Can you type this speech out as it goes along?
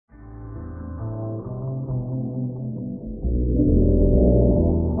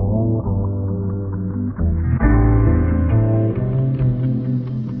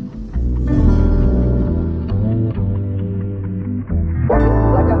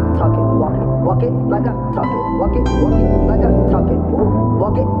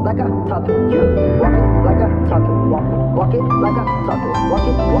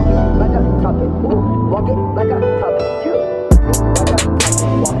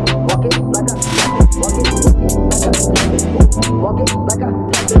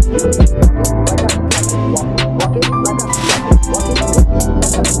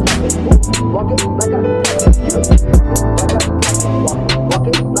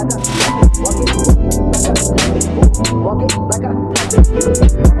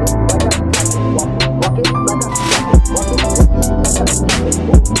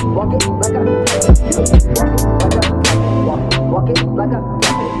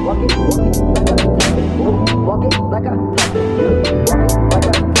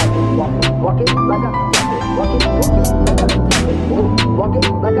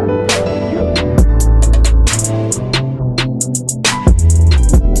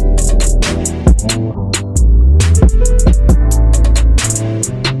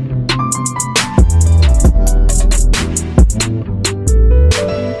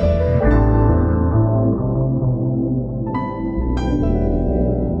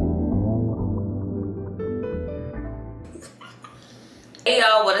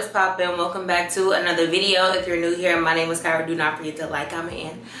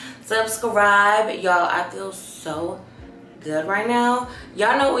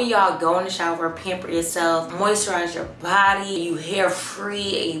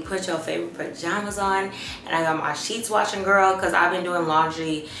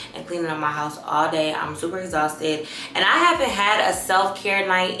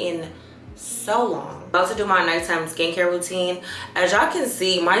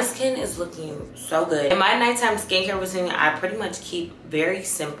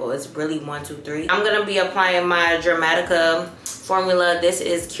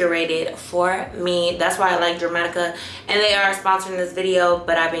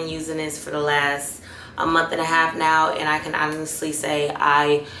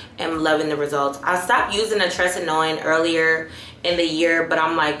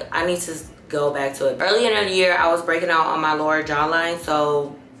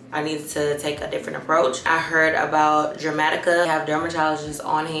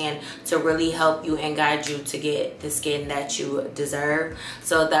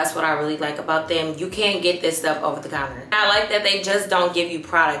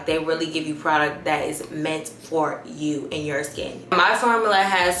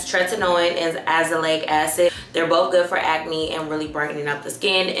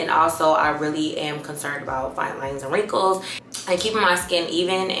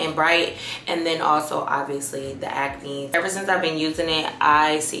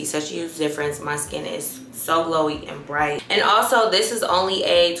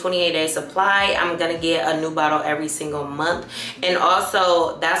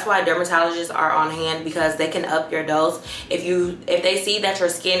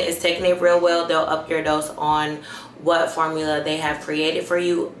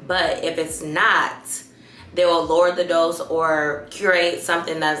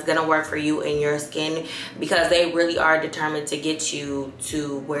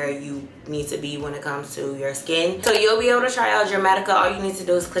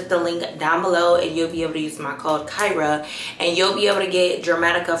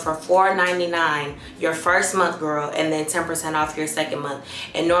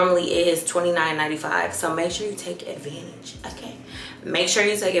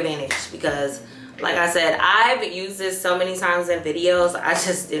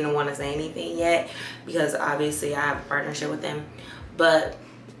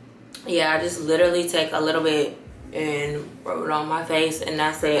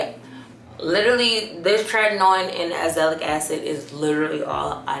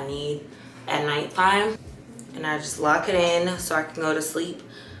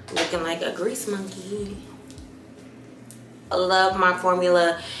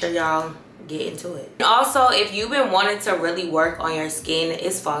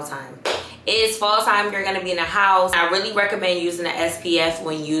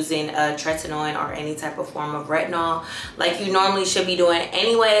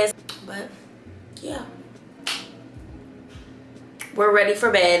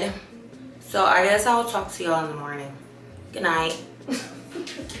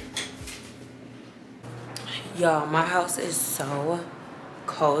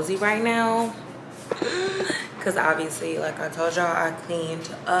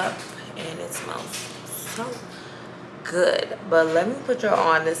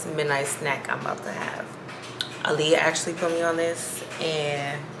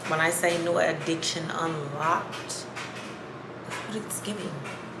And when I say new addiction unlocked, that's what it's giving.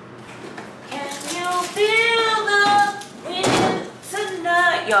 Can you feel the wind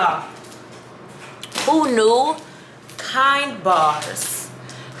tonight? Y'all, who knew Kind bars?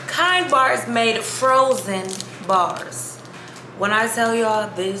 Kind bars made frozen bars. When I tell y'all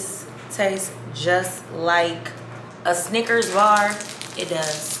this tastes just like a Snickers bar, it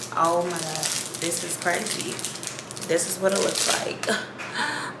does. Oh my god, this is crazy. This is what it looks like.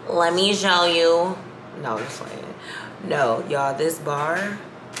 Let me show you. No, just playing. No, y'all, this bar.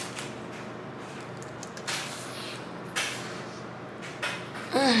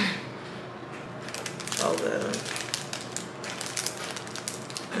 So good.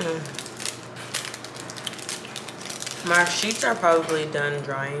 My sheets are probably done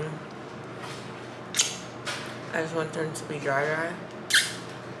drying. I just want them to be dry.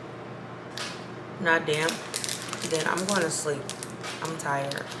 Not damp. Then I'm going to sleep. I'm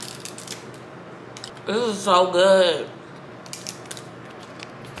tired. This is so good.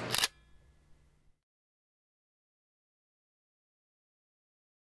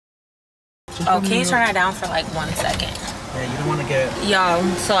 Oh, can you turn that down for like 1 second? Yeah, you don't want to get... Y'all,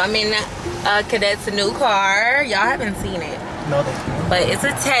 so I'm in Cadet's new car. Y'all haven't seen it. No, they don't. But it's a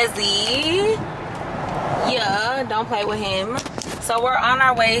Tezzy. Yeah, don't play with him. So we're on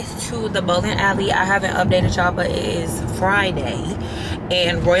our way to the bowling alley. I haven't updated y'all, but it is Friday.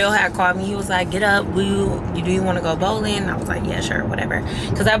 And Royal had called me. He was like, get up. Do you want to go bowling? And I was like, yeah, sure, whatever.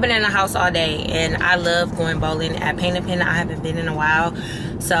 Because I've been in the house all day. And I love going bowling at Paint and Pen. I haven't been in a while.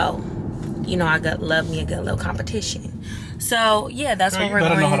 So, you know, I love me a good little competition. So, yeah, that's what we're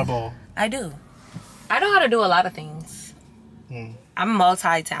going. You better know how to bowl. I do. I know how to do a lot of things. I'm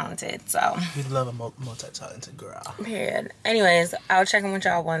multi-talented, so. You love a multi-talented girl. Period. Anyways, I'll check in with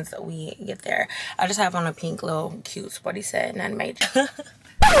y'all once we get there. I just have on a pink little cute sporty set, nothing major.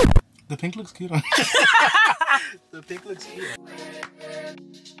 The pink looks cute. The pink looks cute.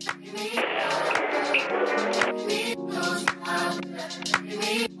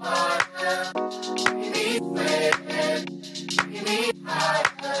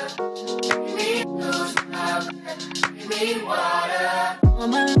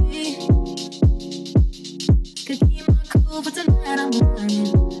 Could keep my cool, but tonight I'm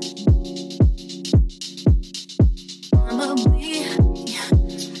burning. I'ma be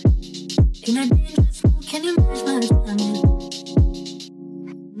in a dangerous mood. Can you match my timing?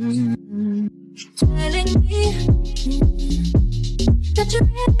 Telling me that you're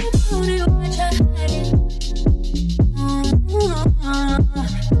ready for it, what you're hiding.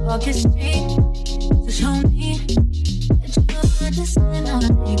 Walk it straight to show me that you understand how I'm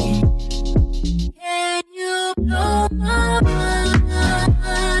thinking. Can you blow my mind?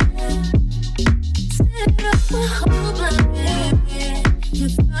 Set up my whole mind, baby.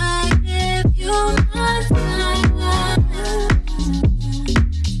 If I give you my time,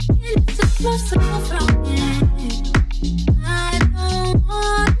 can you take my soul from me? I don't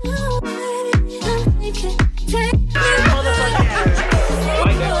want to wait. I'm thinking, take me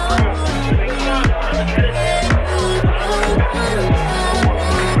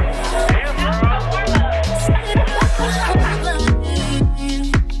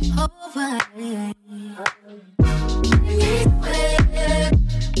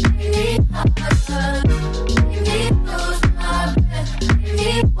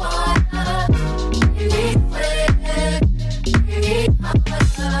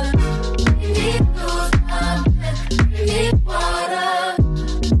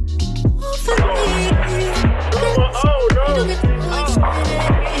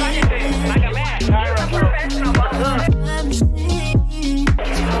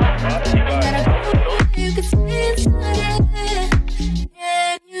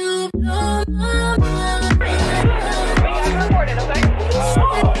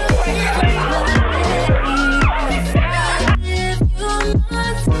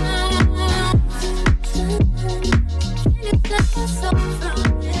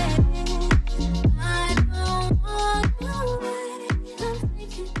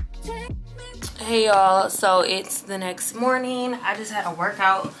Hey y'all, so it's the next morning. I just had a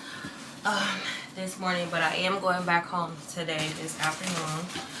workout this morning, but I am going back home today, this afternoon.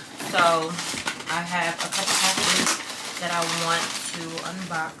 So I have a couple packages that I want to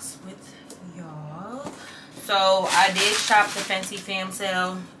unbox with y'all. So I did shop the Fancy Fam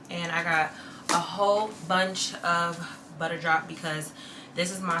sale, and I got a whole bunch of Butter Drop because this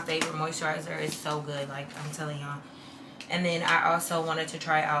is my favorite moisturizer. It's so good, like I'm telling y'all. And then I also wanted to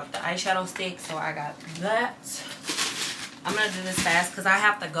try out the eyeshadow stick, so I got that. I'm gonna do this fast because I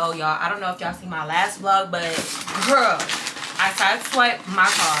have to go, y'all. I don't know if y'all see my last vlog, but girl, I sideswiped my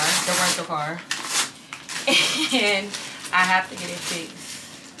car, the rental car, and I have to get it fixed.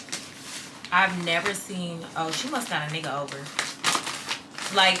 I've never seen, oh, she must got a nigga over.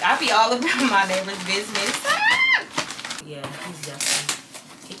 Like, I be all about my neighbor's business. Yeah, he's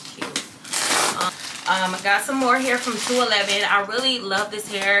definitely cute. I got some more hair from 211. I really love this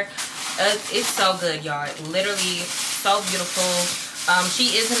hair. It's so good, y'all. Literally so beautiful.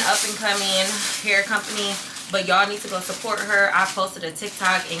 She is an up-and-coming hair company, but y'all need to go support her. I posted a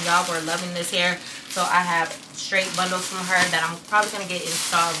TikTok and y'all were loving this hair, so I have straight bundles from her that I'm probably gonna get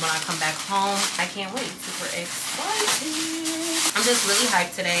installed when I come back home. I can't wait. Super excited. I'm just really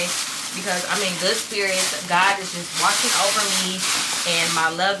hyped today because I'm in good spirits. God is just watching over me and my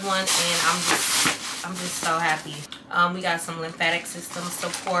loved one, and I'm just so happy. We got some lymphatic system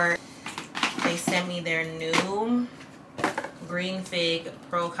support. They sent me their new Green Fig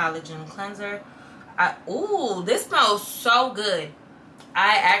Pro Collagen Cleanser. Ooh, this smells so good.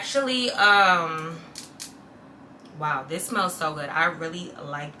 I actually wow, this smells so good. I really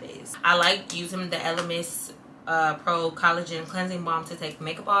like this. I like using the Elemis Pro Collagen Cleansing Balm to take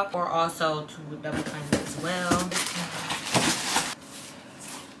makeup off, or also to double cleanse as well.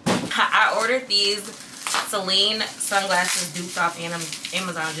 I ordered these Celine sunglasses duped off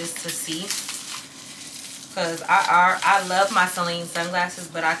Amazon just to see, because I love my Celine sunglasses,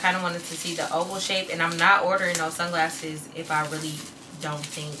 but I kind of wanted to see the oval shape, and I'm not ordering those sunglasses if I really don't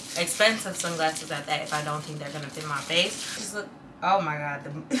think, expensive sunglasses at that, if I don't think they're gonna fit my face. Just look, oh my god,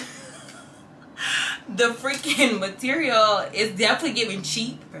 the freaking material is definitely giving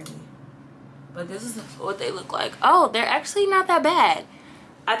cheap, but this is what they look like. Oh, they're actually not that bad.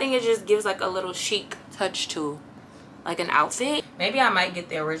 I think it just gives like a little chic touch to like an outfit. Maybe I might get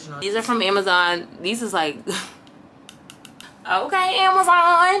the original. These are from Amazon. These is like okay,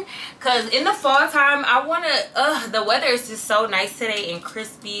 Amazon, because in the fall time I want to the weather is just so nice today and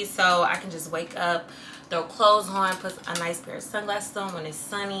crispy, so I can just wake up, throw clothes on, put a nice pair of sunglasses on when it's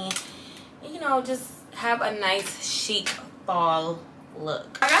sunny, and, you know, just have a nice chic fall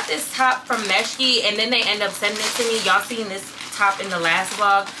look. I got this top from Meshki, and then they end up sending it to me. Y'all seen this top in the last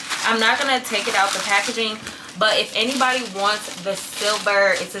vlog. I'm not gonna take it out the packaging, but if anybody wants the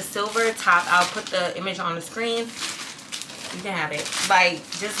silver, it's a silver top, I'll put the image on the screen. You can have it. Like,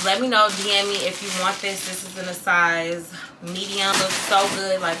 just let me know, DM me if you want this. This is in a size medium. Looks so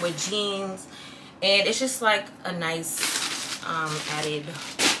good, like with jeans, and it's just like a nice added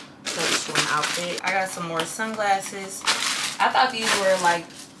touch to an outfit. I got some more sunglasses. I thought these were like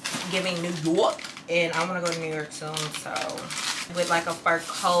giving New York, and I want to go to New York soon, so with like a fur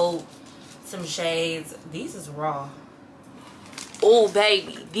coat, some shades. These is raw. Oh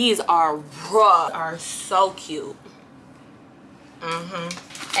baby, these are raw. Are so cute.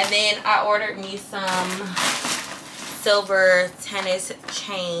 And then I ordered me some silver tennis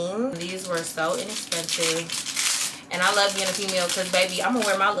chains. These were so inexpensive, and I love being a female because baby, I'm gonna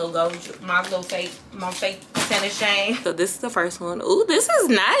wear my little gold, my fake tennis chain. So this is the first one. Ooh, this is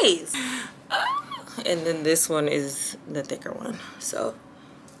nice. And then this one is the thicker one, so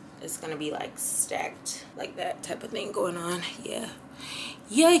it's gonna be like stacked, like that type of thing going on. Yeah,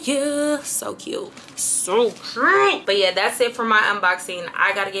 so cute, so cute. But yeah, that's it for my unboxing.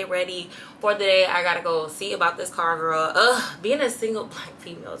 I gotta get ready for the day. I gotta go see about this car, girl. Being a single black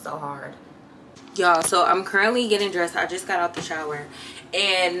female is so hard, y'all. So I'm currently getting dressed. I just got out the shower,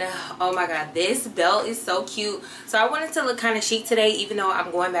 and oh my god, this belt is so cute. So I wanted to look kind of chic today, even though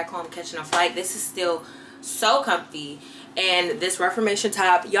I'm going back home catching a flight. This is still so comfy. And this Reformation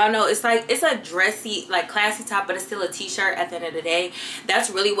top, y'all know, it's like, it's a dressy, like classy top, but it's still a t-shirt at the end of the day. That's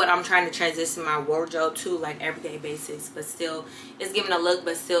really what I'm trying to transition my wardrobe to, like everyday basis, but still it's giving a look,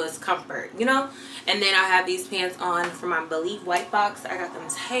 but still it's comfort, you know. And then I have these pants on from my Believe white box. I got them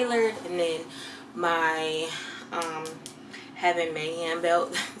tailored. And then my Heaven Mayhem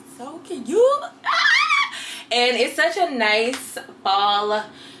belt. So cute. And it's such a nice fall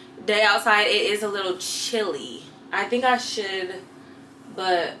day outside. It is a little chilly. I think I should,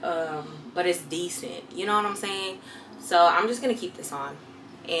 but it's decent, you know what I'm saying? So I'm just gonna keep this on,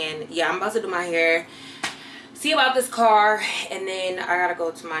 and yeah, I'm about to do my hair, see about this car, and then I gotta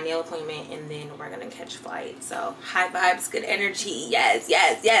go to my nail appointment, and then we're gonna catch flight. So high vibes, good energy. Yes,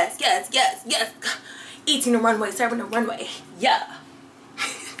 eating the runway, serving the runway. Yeah.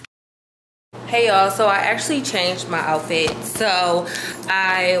 Hey y'all, so I actually changed my outfit. So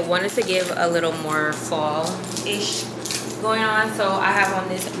I wanted to give a little more fall-ish going on. So I have on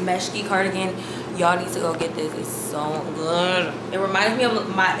this Meshki cardigan. Y'all need to go get this. It's so good. It reminds me of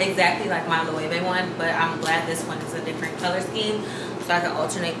exactly like my Loewe one, but I'm glad this one is a different color scheme. so I can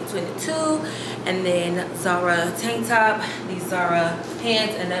alternate between the two. And then Zara tank top, these Zara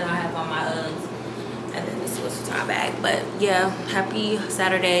pants, and then I have on my Uggs. And then this was my bag. But yeah, happy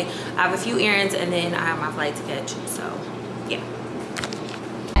Saturday. I have a few errands and then I have my flight to catch. So yeah.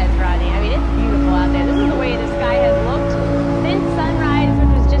 Rodney, I mean, it's beautiful out there. This is the way the sky has looked since sunrise, which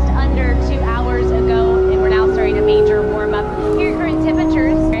was just under 2 hours ago, and we're now starting a major warm up. Here, current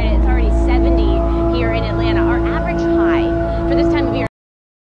temperatures, and it's already 70 here in Atlanta. Our average high for this time of year.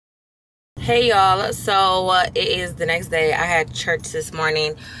 Hey y'all, so it is the next day. I had church this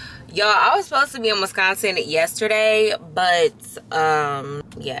morning. Y'all, I was supposed to be in Wisconsin yesterday, but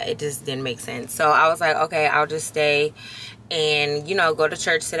yeah, it just didn't make sense. So I was like, okay, I'll just stay and, you know, go to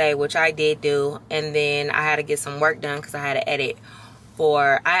church today, which I did do. And then I had to get some work done because I had to edit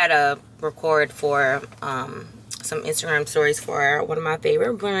I had to record for some Instagram stories for one of my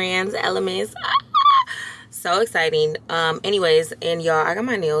favorite brands, Elements. So exciting. Anyways, and y'all, I got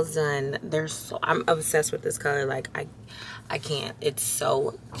my nails done. I'm obsessed with this color. Like, I can't. It's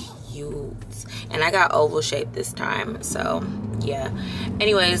so cute. And I got oval shape this time. So yeah.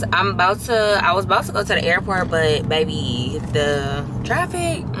 Anyways, I was about to go to the airport, but baby, the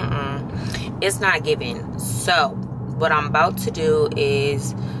traffic, it's not giving. So what I'm about to do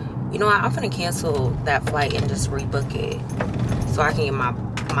is, you know what, I'm gonna cancel that flight and just rebook it so I can get my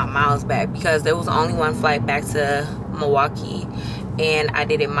miles back, because there was only one flight back to Milwaukee and I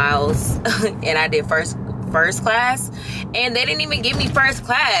did it miles and I did first class, and they didn't even give me first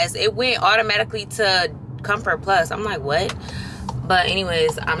class. It went automatically to Comfort Plus. I'm like, what? But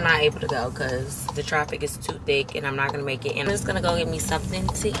anyways, I'm not able to go because the traffic is too thick and I'm not gonna make it. And I'm just gonna go get me something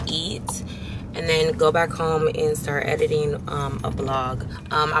to eat and then go back home and start editing a vlog.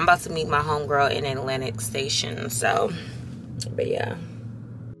 I'm about to meet my homegirl in Atlantic Station, so, but yeah.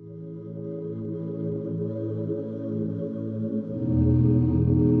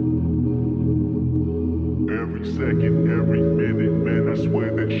 Second, every minute, man, I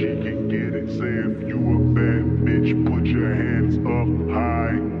swear that she can get it. Say if you a bad bitch, put your hands up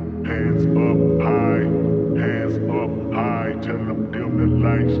high, hands up high, hands up high. Tell them dim the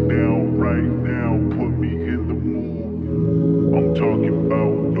lights down right now, put me in the mood. I'm talking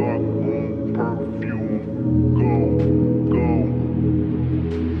about dark room perfume. Go.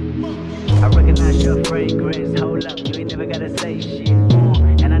 I recognize your fragrance. Hold up, you ain't never gotta say shit.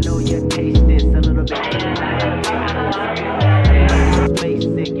 And I know your taste is a little bit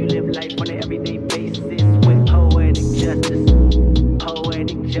basic. You live life on an everyday basis with poetic justice.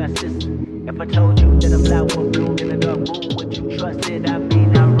 Poetic justice. If I told you that a flower bloomed in a dark room, would you trust it? I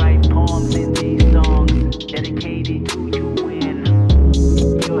mean, I write poems in these songs dedicated to you. When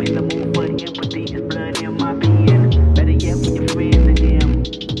you're in the mood for empathy, it's blood in my pen. Better yet, with your friends and them.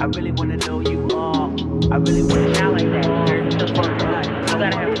 I really wanna know you all. I really wanna shout like that. You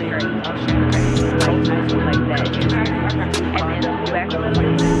gotta have a drink. Like that. And then I'll go back on the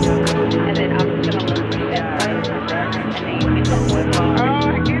and then I'm just gonna look at that place. And then you can go with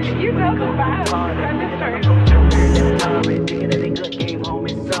you know the vibe. Thinking that they good came home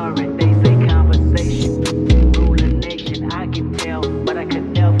and sorry. They say conversation, rule a nation. I can tell, but I could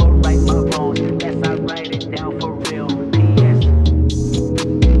never right my wrongs unless I write it down for real. P.S.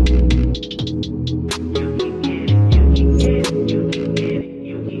 You can get it, you can get it, you can get it,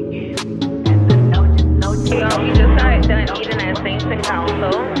 you can get it. And the no, Y'all, we just got done eating at Saints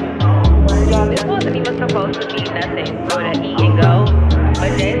Council. Y'all, this wasn't even supposed to be nothing for the eat and go.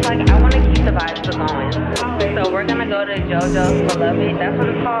 But Jay's like, I want to keep the vibes going. So we're going to go to JoJo's Beloved. That's what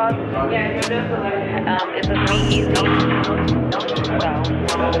it's called. Yeah, JoJo's Beloved. It's a speakeasy. So we're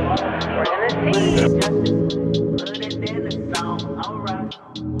going to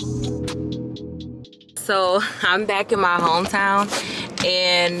see. So I'm back in my hometown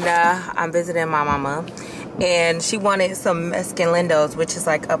and I'm visiting my mama. And she wanted some Mexican lindos, which is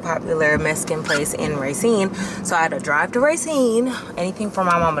like a popular Mexican place in Racine. So I had to drive to Racine. Anything for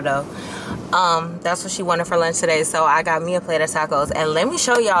my mama though. That's what she wanted for lunch today. So I got me a plate of tacos. And let me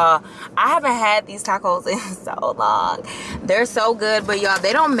show y'all, I haven't had these tacos in so long. They're so good, but y'all,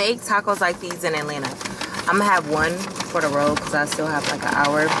 they don't make tacos like these in Atlanta. I'm gonna have one for the road because I still have like an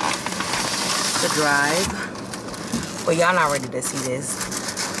hour to drive. But y'all not ready to see this.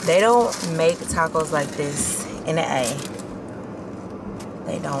 They don't make tacos like this in the A.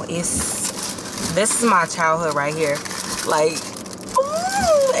 They don't. This is my childhood right here. Like,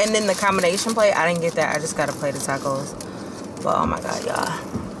 ooh. And then the combination plate, I didn't get that. I just got a plate of tacos. But oh my God, y'all.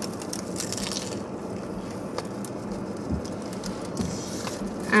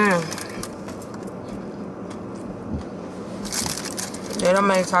 They don't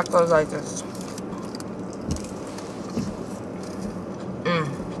make tacos like this.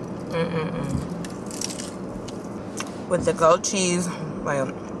 with the goat cheese. Wait,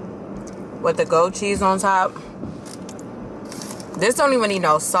 with the goat cheese on top. This don't even need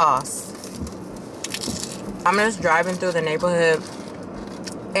no sauce. I'm just driving through the neighborhood,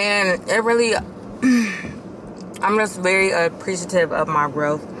 and it really, I'm just very appreciative of my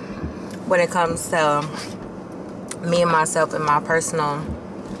growth when it comes to me and myself and my personal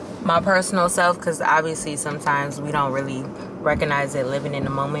self, because obviously sometimes we don't really recognize it living in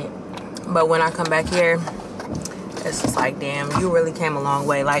the moment. But when I come back here, it's just like, damn, you really came a long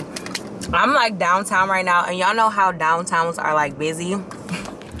way. Like, I'm like downtown right now, and y'all know how downtowns are like busy.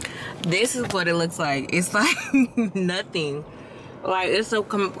 This is what it looks like. It's like nothing. Like, it's a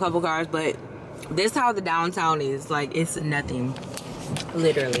couple cars, but this how the downtown is. Like, it's nothing.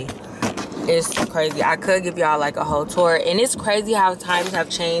 Literally. It's crazy. I could give y'all like a whole tour, and it's crazy how times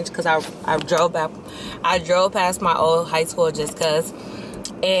have changed, because I drove past my old high school just cause,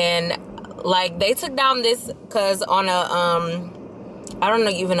 and like they took down this cause on a I don't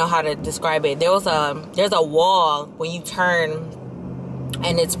even know how to describe it. There's a wall when you turn,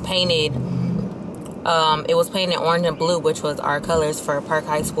 and it's painted. It was painted orange and blue, which was our colors for Park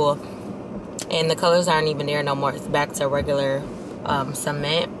High School, and the colors aren't even there no more. It's back to regular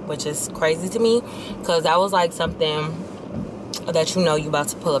cement, which is crazy to me, because that was like something that you about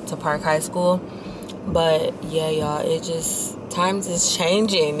to pull up to Park High School. But yeah, y'all, it just, times is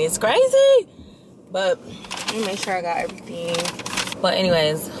changing. It's crazy. But let me make sure I got everything. But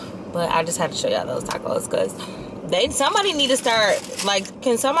anyways, I just had to show y'all those tacos, because somebody need to start, like,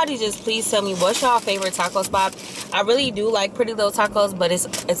 can somebody just please tell me what's y'all favorite taco spot? I really do like Pretty Little Tacos, but it's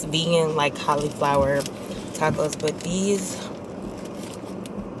vegan, like cauliflower tacos. But these,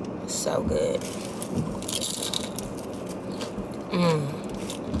 so good.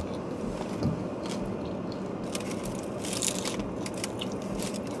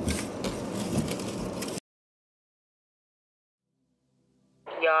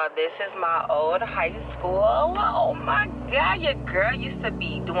 Y'all, this is my old high school. Oh my god, your girl used to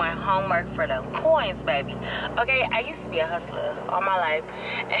be doing homework for the coins, baby. Okay, I used to be a hustler all my life.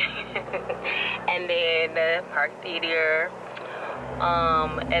 And then the Park Theater.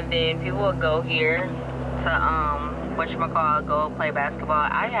 And then people would go here to go play basketball.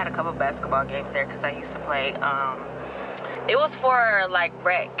 I had a couple basketball games there because I used to play. It was for like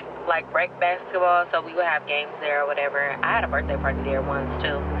rec basketball, so we would have games there or whatever. I had a birthday party there once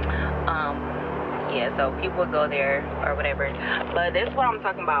too. Yeah, so people would go there or whatever. But this is what I'm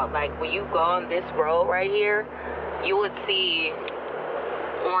talking about. Like, when you go on this road right here, you would see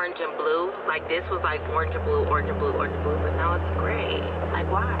orange and blue. Like, this was like orange and blue, orange and blue, orange and blue, but now it's gray.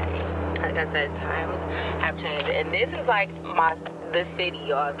 Like, why? Like I said, times have changed. And this is like the city,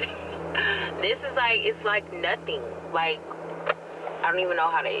 y'all. This is like, it's like nothing. Like, I don't even know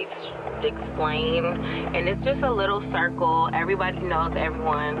how to explain. And it's just a little circle. Everybody knows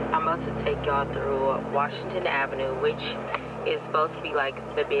everyone. I'm about to take y'all through Washington Avenue, which is supposed to be like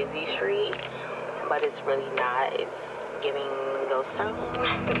the busy street, but it's really not. It's giving ghost town.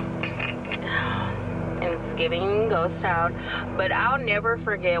 It's giving ghost town. But I'll never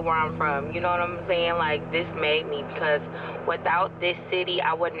forget where I'm from. You know what I'm saying? Like, this made me, because without this city,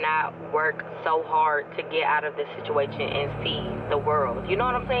 I would not work so hard to get out of this situation and see the world. You know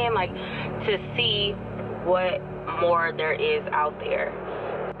what I'm saying? Like, to see what more there is out there.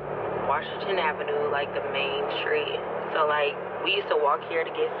 Washington Avenue, like the main street. So, like, we used to walk here to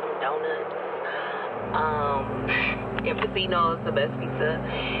get some donuts. Empacino's the best pizza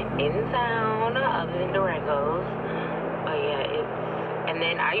in town, other than Durango's. But yeah, and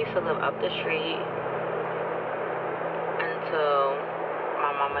then I used to live up the street until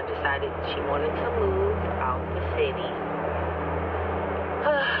my mama decided she wanted to move out the city.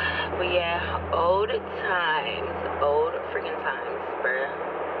 But yeah, old freaking times, bruh.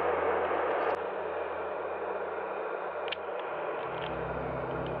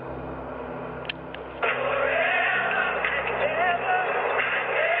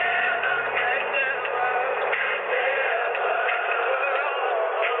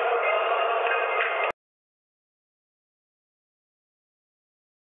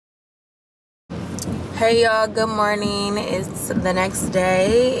 Hey y'all, good morning. It's the next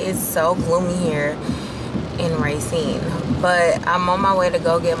day. It's so gloomy here in Racine, but I'm on my way to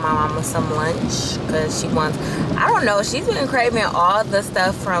go get my mama some lunch, because she wants, I don't know, she's been craving all the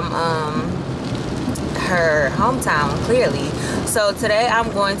stuff from her hometown, clearly. So today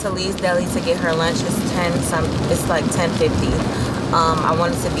I'm going to Lee's Deli to get her lunch. It's like 10:50. I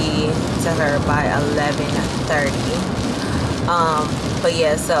wanted to be to her by 11:30. But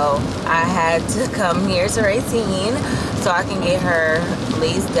yeah, so I had to come here to Racine so I can get her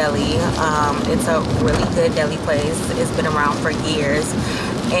Lee's Deli. It's a really good deli place. It's been around for years,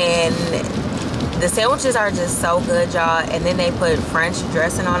 and the sandwiches are just so good, y'all. And then they put French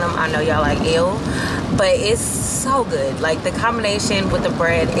dressing on them. I know y'all like ew, but it's so good. Like the combination with the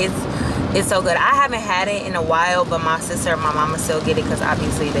bread, it's so good. I haven't had it in a while, but my sister and my mama still get it because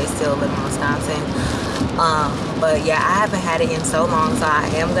obviously they still live in Wisconsin. But yeah, I haven't had it in so long, so I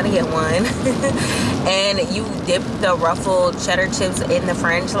am gonna get one. And you dip the ruffled cheddar chips in the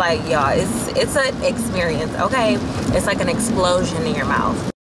French, like y'all, it's an experience, okay? It's like an explosion in your mouth.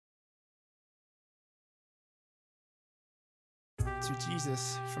 To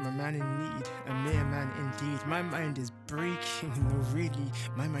Jesus, from a man in need, a mere man indeed. My mind is breaking, no really,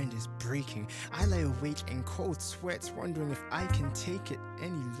 my mind is breaking. I lie awake in cold sweats, wondering if I can take it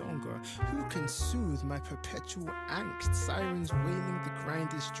any longer. Who can soothe my perpetual angst? Sirens wailing, the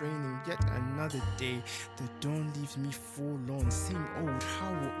grind is draining. Yet another day, the dawn leaves me forlorn. Same old,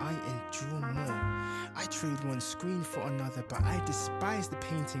 how will I endure more? I trade one screen for another, but I despise the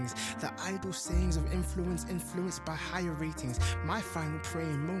paintings, the idle sayings of influence influenced by higher ratings. My final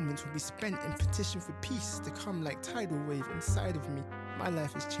praying moments will be spent in petition for peace to come like tidal wave inside of me. My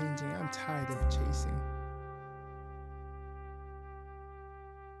life is changing, I'm tired of chasing.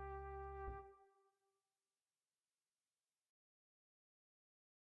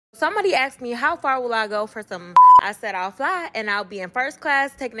 Somebody asked me, how far will I go for some? I said, I'll fly and I'll be in first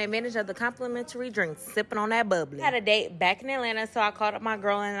class, taking advantage of the complimentary drinks, sipping on that bubbly. I had a date back in Atlanta, so I called up my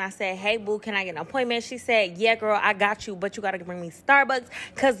girl and I said, hey, boo, can I get an appointment? She said, yeah, girl, I got you, but you got to bring me Starbucks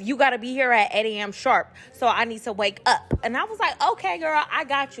because you got to be here at 8 a.m. sharp, so I need to wake up. And I was like, okay, girl, I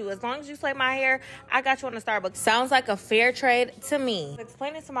got you. As long as you slay my hair, I got you on the Starbucks. Sounds like a fair trade to me.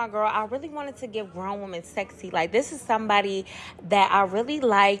 Explaining to my girl, I really wanted to give grown women sexy. Like, this is somebody that I really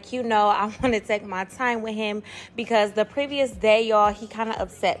like. You know, I want to take my time with him because the previous day, y'all, he kind of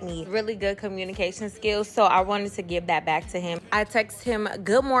upset me. Really good communication skills, so I wanted to give that back to him. I text him,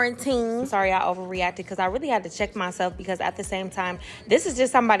 good morning, team. Sorry, I overreacted because I really had to check myself because at the same time, this is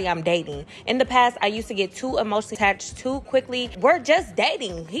just somebody I'm dating. In the past, I used to get too emotionally attached too quickly. We're just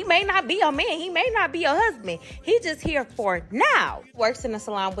dating. He may not be your man. He may not be your husband. He's just here for now. Works in a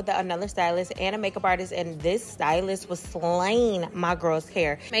salon with another stylist and a makeup artist, and this stylist was slaying my girl's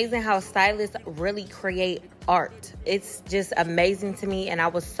hair. Amazing how stylists really create art. It's just amazing to me, and I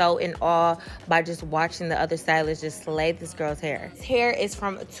was so in awe by just watching the other stylists just slay this girl's hair. His hair is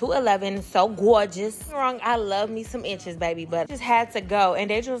from 211, so gorgeous. Wrong, I love me some inches, baby, but just had to go. And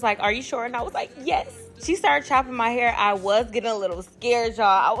Deja was like, are you sure? And I was like, yes. She started chopping my hair. I was getting a little scared, y'all.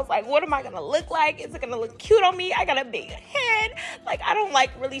 I was like, what am I gonna look like? Is it gonna look cute on me? I got a big head. Like, I don't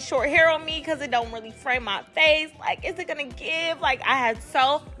like really short hair on me because it don't really frame my face. Like, is it gonna give? Like, I had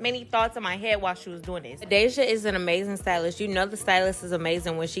so many thoughts in my head while she was doing this. Deja is an amazing stylist. You know the stylist is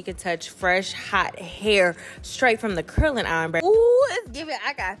amazing when she could touch fresh, hot hair straight from the curling iron. Ooh, it's giving.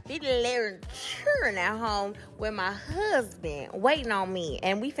 I got 50 layers churn at home with my husband waiting on me,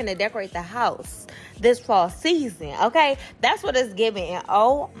 and we finna decorate the house this fall season, okay? That's what it's giving. And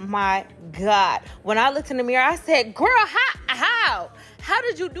oh my God, when I looked in the mirror, I said, girl, how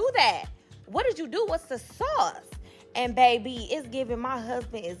did you do that? What did you do? What's the sauce? And baby, it's giving. My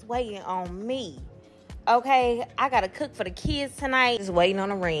husband is waiting on me, okay? I gotta cook for the kids tonight. Just waiting on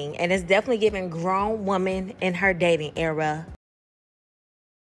a ring. And it's definitely giving grown woman in her dating era.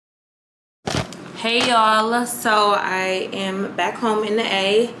 Hey y'all, so I am back home in the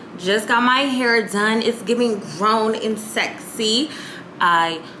A. Just got my hair done. It's giving grown and sexy.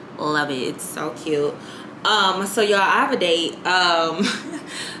 I love it. It's so cute. So y'all, I have a date.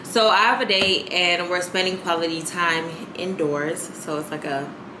 So I have a date and we're spending quality time indoors. So it's like a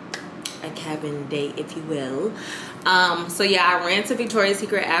cabin date, if you will. So yeah, I ran to Victoria's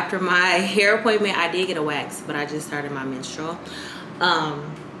Secret after my hair appointment. I did get a wax, but I just started my menstrual.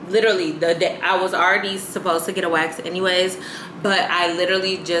 Literally the day I was already supposed to get a wax anyways, but I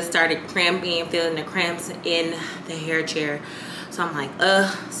literally just started cramping and feeling the cramps in the hair chair. So I'm like,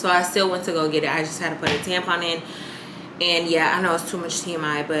 so I still went to go get it. I just had to put a tampon in. And yeah, I know it's too much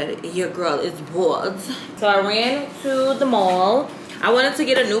TMI, but your girl is bored. So I ran to the mall. I wanted to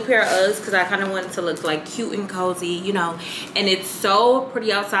get a new pair of Uggs because I kind of wanted to look like cute and cozy, you know. And it's so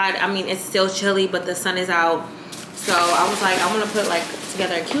pretty outside. I mean, it's still chilly, but the sun is out. So I was like, I want to put like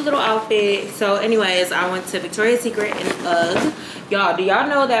together a cute little outfit. So anyways, I went to Victoria's Secret and Uggs. Y'all, do y'all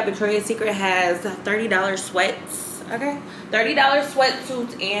know that Victoria's Secret has $30 sweats? Okay, $30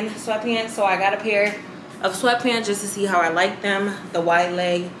 sweatsuits and sweatpants. So I got a pair of sweatpants just to see how I like them. The wide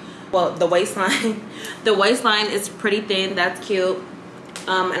leg, well, the waistline. The waistline is pretty thin. That's cute.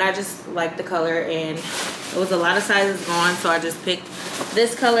 and I just like the color, and it was a lot of sizes gone, so I just picked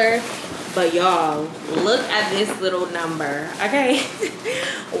this color. But y'all, look at this little number, okay?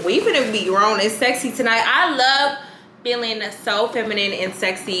 We finna be grown and sexy tonight. I love feeling so feminine and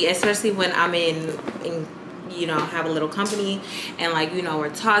sexy, especially when I'm in you know, have a little company, and like, you know,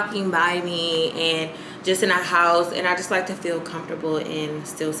 we're talking by me and just in a house, and I just like to feel comfortable and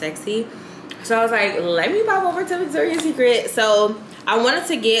still sexy. So I was like, let me pop over to Victoria's Secret. So I wanted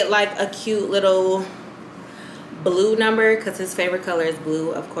to get like a cute little blue number because his favorite color is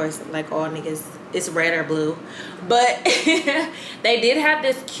blue. Of course, like all niggas, it's red or blue. But they did have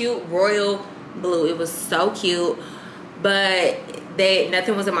this cute royal blue. It was so cute, but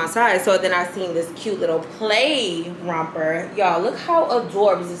nothing was in my size. So then I seen this cute little play romper. Y'all, look how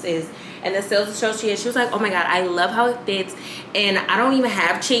adorable this is. And the sales associate, she was like, oh my god, I love how it fits, and I don't even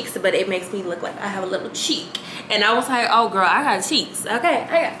have cheeks, but it makes me look like I have a little cheek. And I was like, oh girl, I got cheeks. Okay,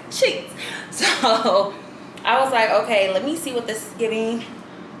 I got cheeks. So I was like, okay, let me see what this is giving.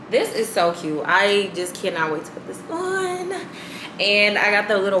 This is so cute. I just cannot wait to put this on. And I got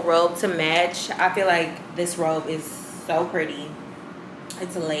the little robe to match. I feel like this robe is so pretty.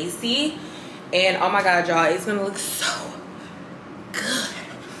 It's lacy, and oh my god, y'all, it's gonna look so good.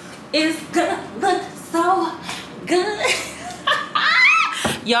 It's gonna look so good.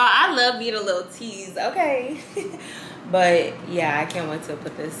 Y'all, I love being a little tease, okay? But yeah, I can't wait to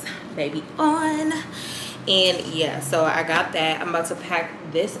put this baby on. And yeah, so I got that. I'm about to pack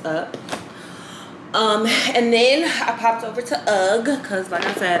this up. And then I popped over to UGG because, like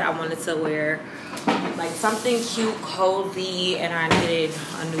I said, I wanted to wear like something cute, cozy, and I needed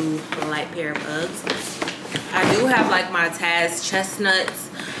a new light pair of Uggs. I do have like my Taz chestnuts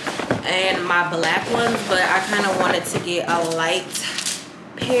and my black ones, but I kind of wanted to get a light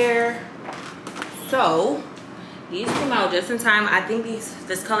pair. So these came out just in time. I think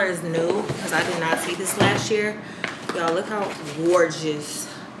this color is new because I did not see this last year. Y'all, look how gorgeous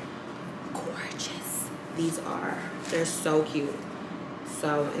these are. They're so cute.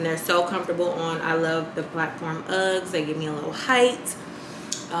 So, and they're so comfortable on. I love the platform Uggs. They give me a little height.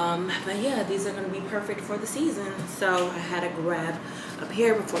 But yeah, these are going to be perfect for the season. So I had to grab a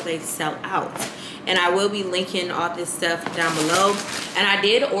pair before they sell out. And I will be linking all this stuff down below. And I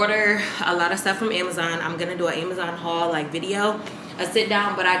did order a lot of stuff from Amazon. I'm going to do an Amazon haul like video, a sit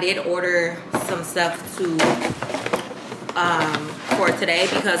down. But I did order some stuff to for today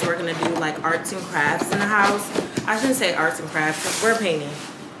because we're going to do like arts and crafts in the house. I shouldn't say arts and crafts because we're painting.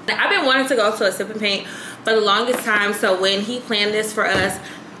 I've been wanting to go to a sip and paint for the longest time. So when he planned this for us,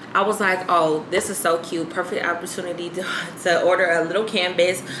 I was like, oh, this is so cute. Perfect opportunity to order a little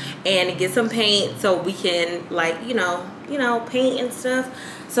canvas and get some paint so we can, like, you know, paint and stuff.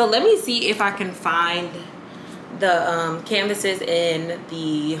 So let me see if I can find the canvases and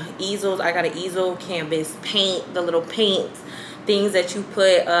the easels. I got an easel, canvas, paint, the little paints, things that you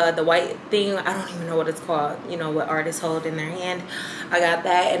put, the white thing, I don't even know what it's called, you know, what artists hold in their hand. I got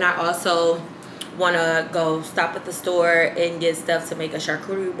that. And I also want to go stop at the store and get stuff to make a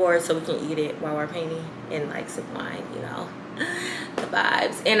charcuterie board so we can eat it while we're painting and like sip wine, you know, the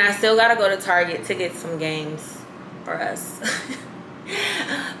vibes. And I still gotta go to Target to get some games for us.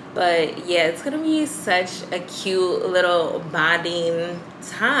 But yeah, it's gonna be such a cute little bonding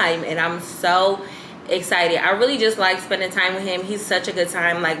time, and I'm so excited. I really just like spending time with him. He's such a good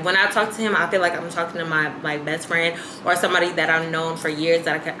time. Like when I talk to him, I feel like I'm talking to my like best friend or somebody that I've known for years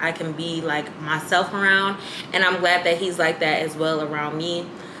that I can be like myself around, and I'm glad that he's like that as well around me.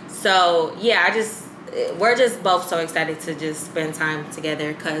 So yeah, we're just both so excited to just spend time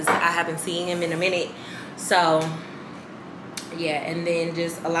together because I haven't seen him in a minute. So yeah, and then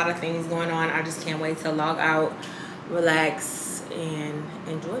just a lot of things going on. I just can't wait to log out, relax, and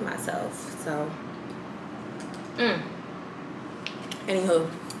enjoy myself. So anywho,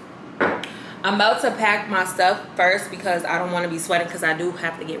 I'm about to pack my stuff first because I don't want to be sweating because I do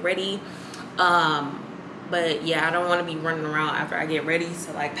have to get ready. But yeah, I don't want to be running around after I get ready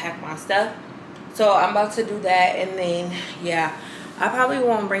to like pack my stuff. So I'm about to do that, and then yeah, I probably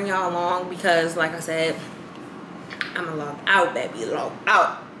won't bring y'all along because like I said, I'm gonna log out, baby, log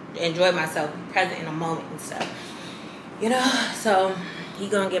out, enjoy myself, be present in a moment and stuff, you know. So he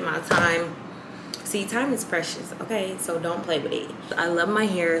gonna get my time. See, time is precious, okay? So don't play with it. I love my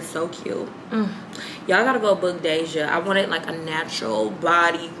hair. It's so cute. Y'all gotta go book Deja. I wanted like a natural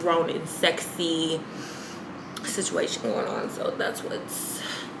body, grown and sexy situation going on. So that's what's,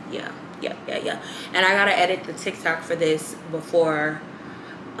 yeah. And I gotta edit the TikTok for this before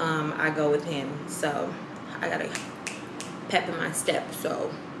I go with him. So I gotta pep in my step.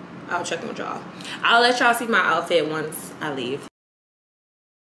 So I'll check with y'all. I'll let y'all see my outfit once I leave.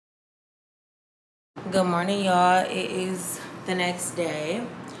 Good morning, y'all. It is the next day.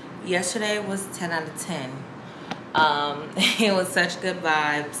 Yesterday was 10 out of 10. It was such good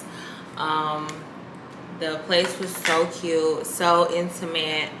vibes. The place was so cute, so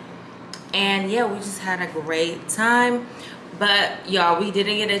intimate, and yeah, we just had a great time. But y'all, we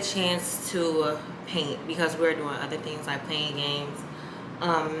didn't get a chance to paint because we were doing other things like playing games.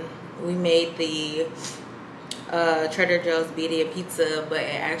 We made the Trader Joe's Bita pizza, but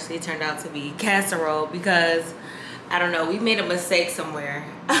it actually turned out to be casserole because I don't know, we made a mistake somewhere.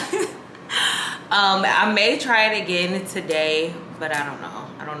 I may try it again today, but I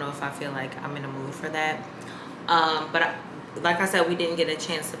don't know if I feel like I'm in the mood for that. Like I said, we didn't get a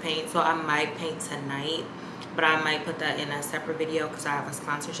chance to paint, so I might paint tonight, but I might put that in a separate video because I have a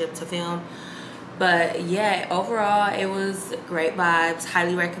sponsorship to film. But yeah, overall it was great vibes.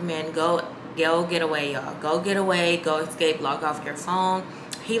 Highly recommend. Go Getaway, y'all. Go Getaway, go escape, log off your phone.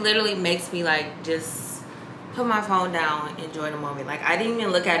 He literally makes me like just put my phone down, enjoy the moment. Like, I didn't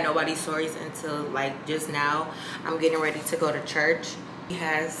even look at nobody's stories until like just now. I'm getting ready to go to church. He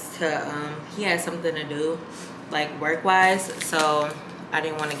has something to do, like work-wise, so I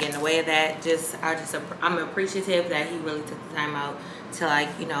didn't want to get in the way of that. I'm appreciative that he really took the time out to, like,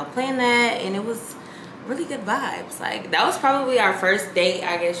 you know, plan that, and it was really good vibes. Like, that was probably our first date,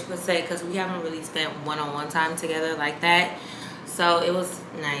 I guess you could say, because we haven't really spent one-on-one time together like that, so it was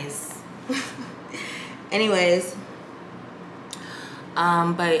nice. Anyways,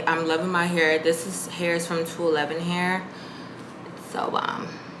 but I'm loving my hair. This hair is from 211 Hair. So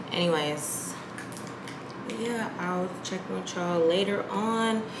anyways, yeah, I'll check with y'all later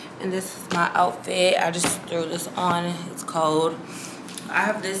on. And this is my outfit. I just threw this on. It's cold. I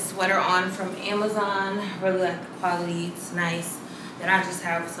have this sweater on from Amazon. Really like the quality. It's nice. Then I just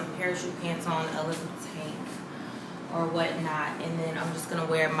have some parachute pants on, Elizabeth Tank or whatnot. And then I'm just gonna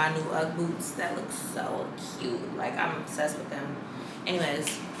wear my new UGG boots that look so cute. Like, I'm obsessed with them.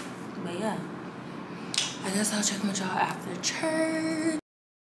 Anyways, but yeah, I guess I'll check with y'all after church.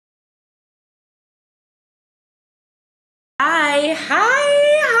 Hi, how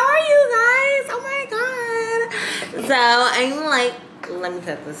are you guys? Oh my god. So I'm like, let me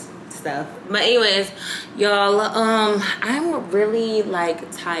cut this stuff. But anyways, y'all, I'm really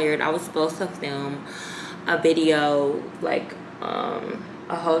like tired. I was supposed to film a video, like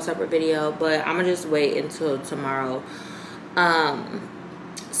a whole separate video, but I'm gonna just wait until tomorrow.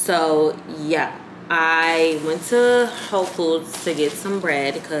 So yeah, I went to Whole Foods to get some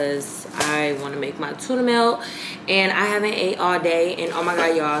bread because I want to make my tuna melt, and I haven't ate all day. And oh my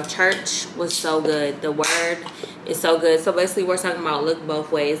god, y'all, church was so good. The word is so good. So basically we're talking about look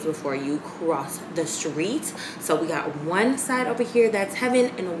both ways before you cross the street. So we got one side over here that's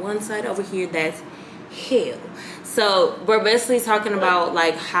heaven and one side over here that's hell. So we're basically talking about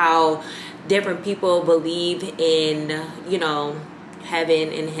like how different people believe in, you know, heaven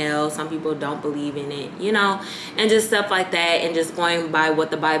and hell. Some people don't believe in it, you know, and just stuff like that, and just going by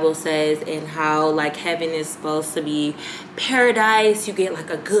what the Bible says, and how like heaven is supposed to be paradise. You get like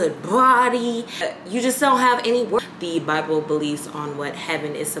a good body. You just don't have any work. The Bible believes on what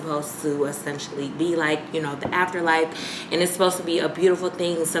heaven is supposed to essentially be like, you know, the afterlife, and it's supposed to be a beautiful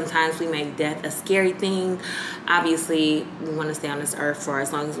thing. Sometimes we make death a scary thing. Obviously we want to stay on this earth for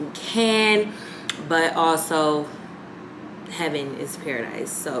as long as we can, but also heaven is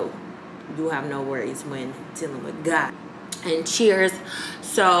paradise, so you have no worries when dealing with God. And cheers.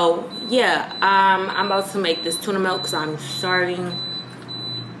 So yeah, I'm about to make this tuna melt because I'm starving.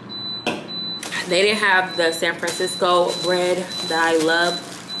 They didn't have the San Francisco bread that I love,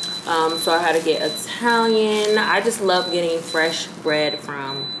 so I had to get Italian. I just love getting fresh bread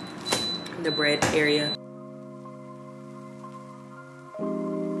from the bread area.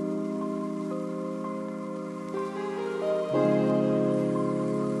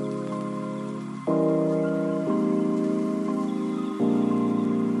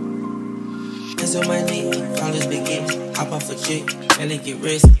 On my knee, all this big game, hop off a chick, barely get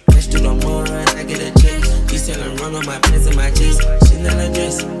rich. Cash to the moon, run, I get a check. He selling run on my pants and my jeans. She not a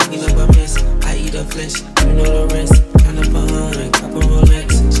dress, he love a mess. I eat a flesh, you know the rest. Count up 100, couple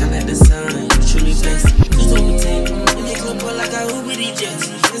Rolex. Shine like the sun, you truly blessed. Just on the team, and they clip up like I hoop with these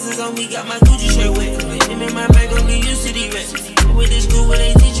jets. This is on me, got my Gucci shirt wet. Him in my bag, gon' get used to the rest. With this school where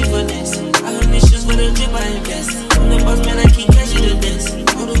they teach you for this. I heard this shit's for the drip, I invest. I'm the boss man, I keep catching the desk.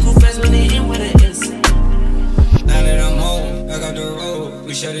 All the cool fast when they in with it is. Now that I'm home, back on the road,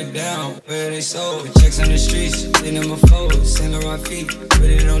 we shut it down, where they sold. Checks on the streets, they number foes, sand on my feet, put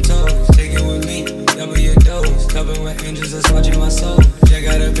it on toes, take it with me, double your dose, covered with angels that's watching my soul. Check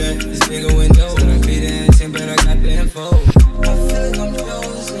out a bed, it's bigger windows, I be the intent, but I got the info. I feel like I'm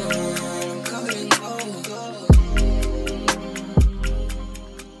frozen, I'm covered in gold.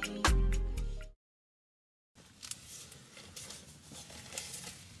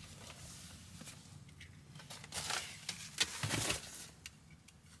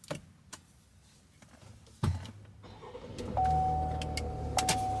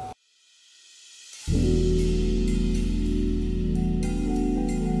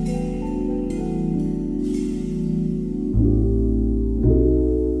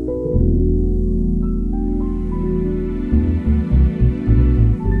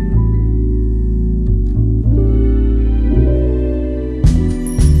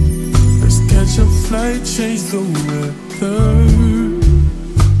 catch a flight, change the weather,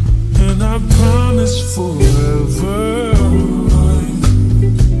 and I promise forever.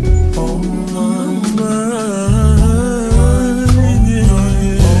 Oh my mind, yeah.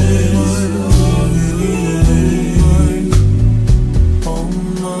 Oh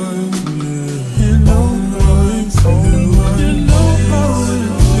my, yeah. You know how it feels. You know how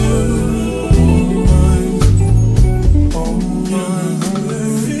it feels. Oh my,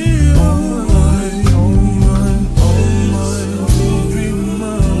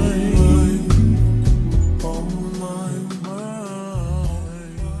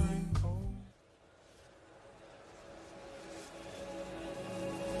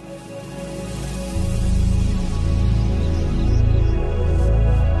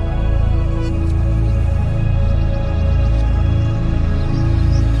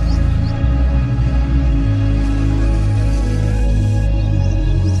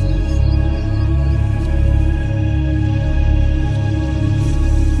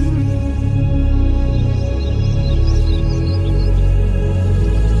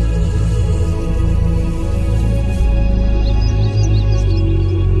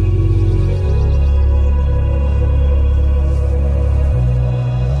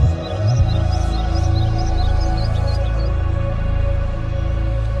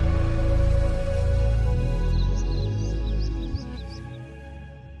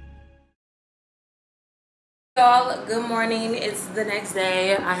 y'all, good morning. It's the next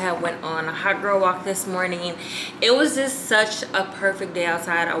day. I had went on a hot girl walk this morning. It was just such a perfect day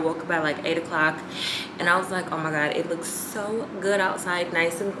outside. I woke up at like 8 o'clock and I was like, oh my god, it looks so good outside,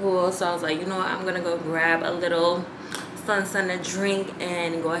 nice and cool. So I was like, you know what, I'm gonna go grab a little sun drink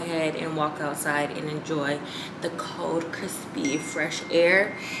and go ahead and walk outside and enjoy the cold, crispy, fresh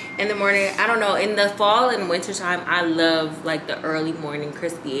air in the morning. I don't know, in the fall and winter time, I love like the early morning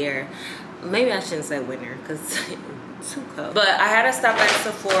crispy air. Maybe I shouldn't say winter because it's too cold. But I had to stop at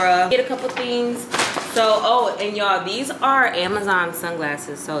Sephora, get a couple things. So, oh, and y'all, these are Amazon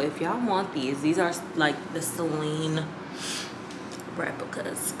sunglasses. So if y'all want these are like the Celine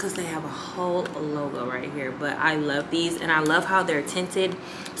replicas because they have a whole logo right here. But I love these and I love how they're tinted.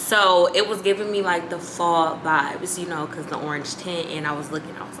 So it was giving me like the fall vibes, you know, because the orange tint, and I was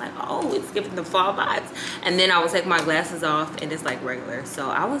looking, I was like, oh, it's giving the fall vibes. And then I would take my glasses off and it's like regular. So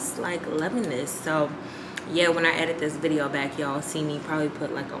I was like loving this. So yeah, when I edit this video back, y'all see me probably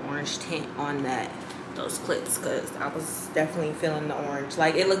put like an orange tint on those clips because I was definitely feeling the orange.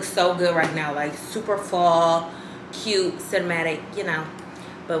 Like it looks so good right now, like super fall, cute, cinematic, you know.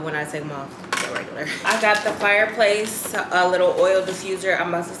 But when I take them off, they're regular. I got the fireplace, a little oil diffuser. I'm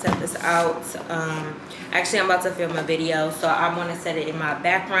about to set this out. Actually, I'm about to film a video, so I want to set it in my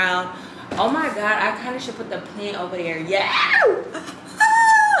background. Oh my god, I kind of should put the plant over there. Yeah.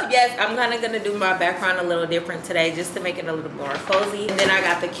 Yes, I'm kind of gonna do my background a little different today just to make it a little more cozy. And then I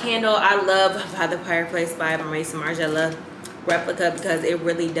got the candle. I love By the Fireplace by Maurice Margiela replica because it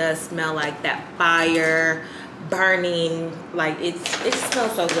really does smell like that fire burning. Like it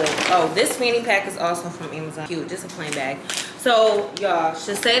smells so good. Oh, this fanny pack is also from Amazon. Cute, just a plain bag. So y'all,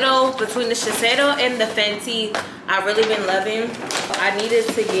 Shiseido, between the Shiseido and the Fenty, I've really been loving. I needed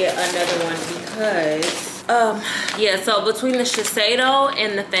to get another one because yeah, so between the Shiseido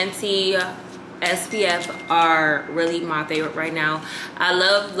and the Fenty SPF are really my favorite right now. I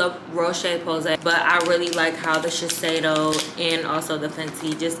love the Roche-Posay, but I really like how the Shiseido and also the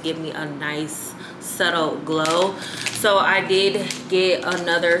Fenty just give me a nice subtle glow. So I did get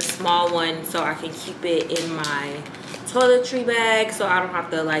another small one so I can keep it in my toiletry bag so I don't have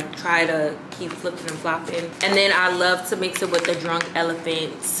to like try to keep flipping and flopping. And then I love to mix it with the Drunk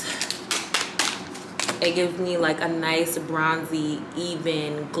Elephant. It gives me like a nice bronzy,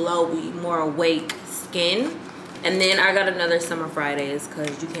 even, glowy, more awake skin. And then I got another Summer Fridays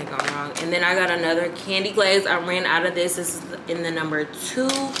because you can't go wrong. And then I got another Candy Glaze. I ran out of this. This is in the number 2.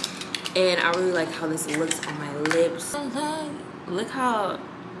 And I really like how this looks on my lips. Look how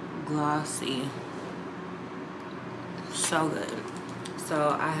glossy. So good.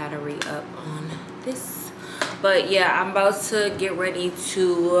 So I had to re-up on this. But yeah, I'm about to get ready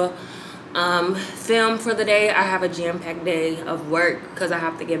to film for the day. I have a jam-packed day of work because I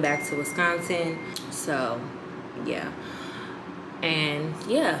have to get back to Wisconsin. So yeah, and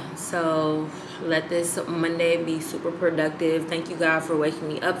yeah, so let this Monday be super productive. Thank you God for waking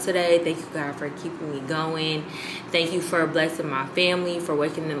me up today. Thank you God for keeping me going. Thank you for blessing my family, for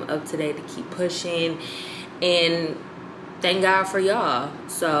waking them up today to keep pushing, and thank God for y'all.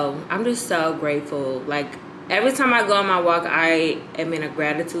 So I'm just so grateful. Like every time I go on my walk, I am in a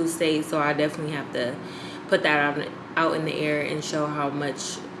gratitude state. So I definitely have to put that out in the air and show how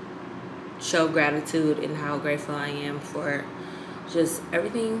much show gratitude and how grateful I am for just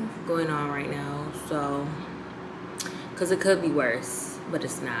everything going on right now. So, because it could be worse, but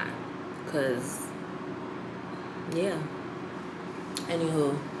it's not. Because, yeah.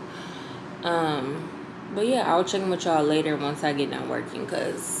 Anywho. But yeah, I'll check in with y'all later once I get done working,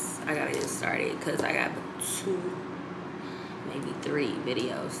 because I gotta get started, because I got 2, maybe 3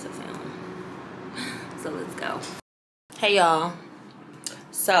 videos to film. So let's go. Hey y'all.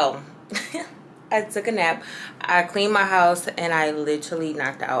 So I took a nap. I cleaned my house and I literally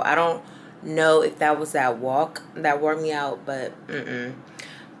knocked out. I don't know if that was that walk that wore me out, but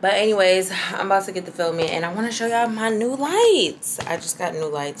But anyways, I'm about to get the filming and I want to show y'all my new lights. I just got new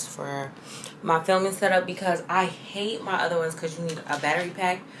lights for my filming setup because I hate my other ones because you need a battery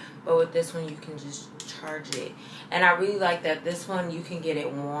pack. But with this one, you can just charge it. And I really like that this one, you can get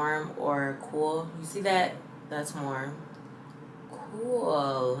it warm or cool. You see that? That's warm.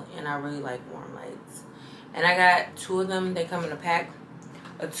 Cool. And I really like warm lights. And I got 2 of them. They come in a pack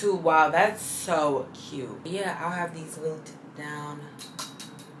of 2. Wow, that's so cute. Yeah, I'll have these linked down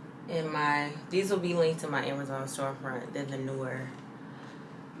in my, these will be linked to my Amazon storefront. They're the newer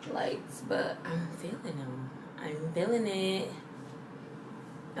lights, but I'm feeling them. I'm feeling it.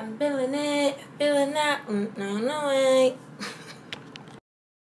 I'm feeling it. Feeling that. No.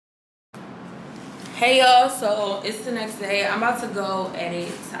 Hey y'all, so it's the next day. I'm about to go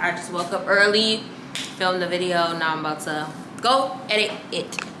edit. I just woke up early, filmed the video. Now I'm about to go edit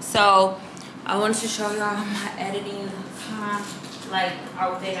it. So I wanted to show y'all my editing like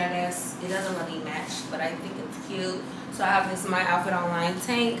outfit. I guess it doesn't really match, but I think it's cute. So I have this My Outfit Online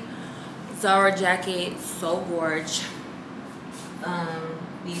tank, Zara jacket, so gorge.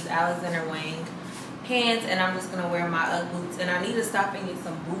 These Alexander Wang pants, and I'm just gonna wear my Ugg boots. And I need to stop and get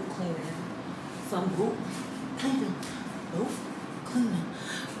some boot cleaner.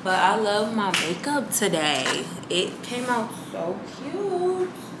 But I love my makeup today. It came out so cute.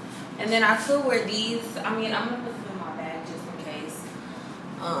 And then I could wear these. I mean, I'm gonna put them in my bag just in case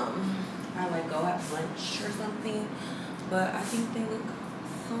I like go have lunch or something. But I think they look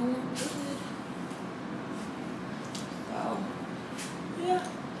so good. So yeah.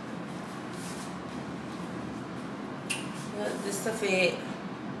 But this is the fit.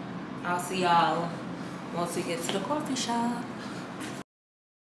 I'll see y'all once we get to the coffee shop.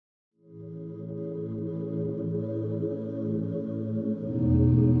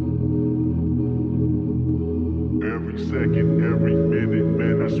 Every second, every minute,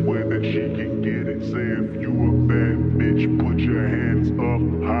 man, I swear that she can get it. Say if you a bad bitch, put your hands up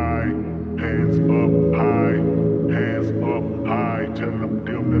high. Hands up high. Hands up high. Tell them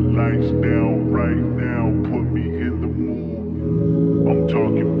dim the lights down right now. Put me in the mood. I'm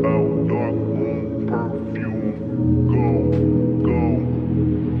talking about dark room perfume. Go.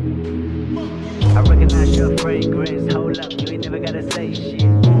 I recognize your fragrance. Hold up, you ain't never gotta say shit.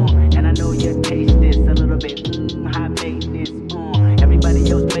 And I know you taste this a little bit. High maintenance. Everybody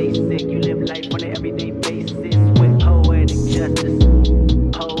else basic. You live life on an everyday basis with poetic justice.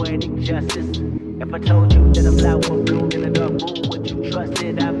 Poetic justice. If I told you that a flower bloomed in a dark room, would you trust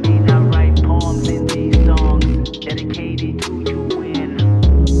it? I mean, I write poems in these songs dedicated to you.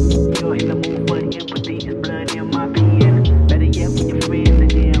 You're in the mood for the empathy, is blood in my pen. Better yet with your friends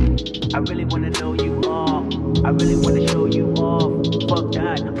and them. I really wanna know you all. I really wanna show you off. Fuck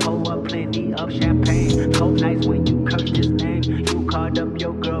that, pour up plenty of champagne. Cold nights when you cursed his name. You called up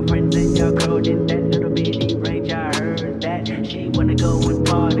your girlfriends and y'all curled in that little bitty range. I heard that she wanna go and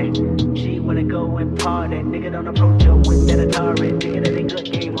party. She wanna go and party. Nigga don't approach her with that Atari. Nigga that ain't good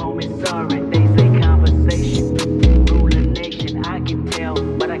came home and sorry. They say conversation rule a nation. I can tell,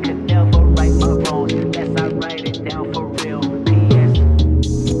 but I could never right my wrongs unless I write it down for real. P.S.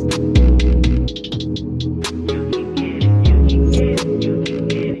 You can get it, you can get it, you can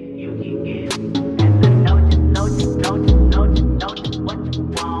get it, you can get it. And I know what you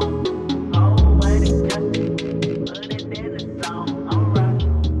want. Oh, what it does, put it in the song, alright.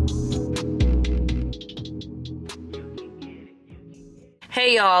 Hey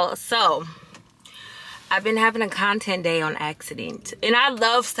y'all, so I've been having a content day on accident, and I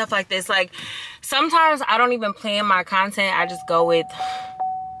love stuff like this. Like sometimes I don't even plan my content, I just go with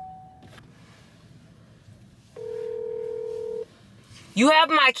you have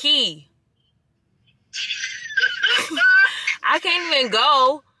my key. I can't even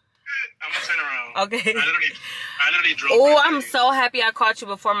go. I'm gonna turn around. Okay. I literally drove. Oh, I'm so happy I caught you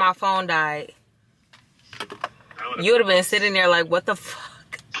before my phone died. You would have been sitting there like, what the fuck?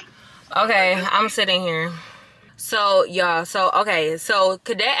 Okay, I'm sitting here. So y'all, okay, so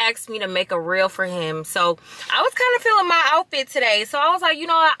Cadet asked me to make a reel for him. So I was kind of feeling my outfit today, so I was like, you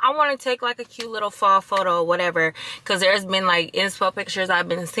know what, I want to take like a cute little fall photo or whatever, because there's been like inspo pictures I've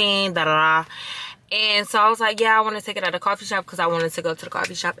been seeing, and so I was like, yeah, I want to take it at a coffee shop because I wanted to go to the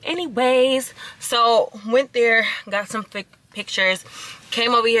coffee shop anyways. So went there, got some pictures,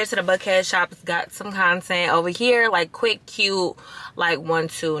 came over here to the Buckhead shop, got some content over here, like quick, cute, like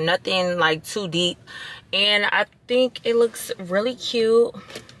 1-2, nothing like too deep. And I think it looks really cute.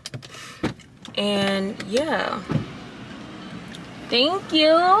 And yeah. Thank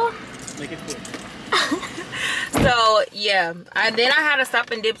you. Make it quick. So yeah, then I had to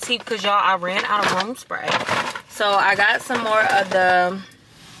stop and Debrief because y'all, I ran out of room spray. So I got some more of the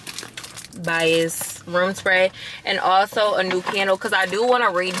Bias room spray and also a new candle because I do want to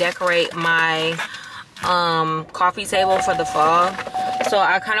redecorate my coffee table for the fall. So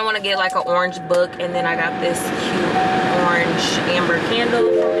I kind of want to get like an orange book, and then I got this cute orange amber candle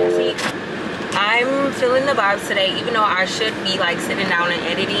from Debrief. I'm feeling the vibes today, even though I should be like sitting down and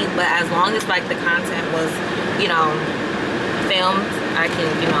editing, but as long as like the content was, you know, filmed, I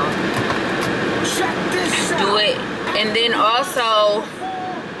can, you know, do it. And then also,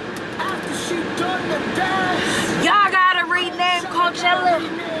 y'all gotta rename Coachella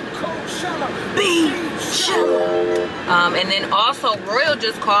Beachella. And then also Royal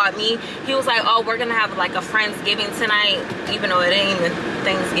just called me. He was like, oh, we're gonna have like a Friendsgiving tonight, even though it ain't even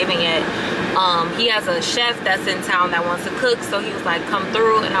Thanksgiving yet. He has a chef that's in town that wants to cook, so he was like, come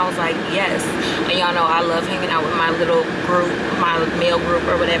through. And I was like, yes. And y'all know I love hanging out with my little group, my male group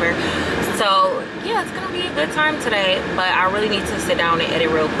or whatever. So yeah, it's gonna be a good time today, but I really need to sit down and edit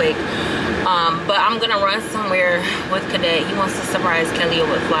real quick. But I'm gonna run somewhere with Cadet. He wants to surprise Kelly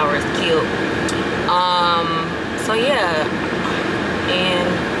with flowers. Cute. So yeah,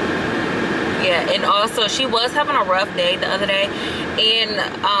 and also she was having a rough day the other day, and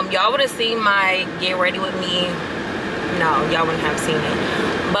y'all would have seen my get ready with me. No, y'all wouldn't have seen it,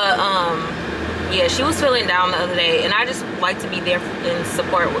 but yeah, she was feeling down the other day, and I just like to be there in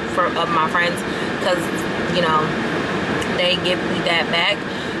support of my friends, because you know they give me that back.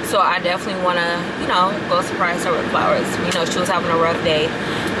 So I definitely want to, you know, go surprise her with flowers. You know, she was having a rough day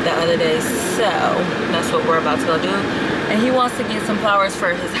the other day, so that's what we're about to go do. And he wants to get some flowers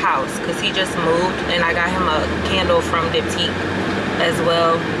for his house because he just moved, and I got him a candle from Debrief as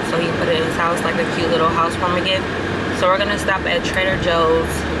well, so he can put it in his house, like a cute little housewarming gift. So we're gonna stop at Trader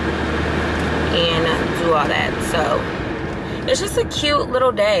Joe's and do all that. So it's just a cute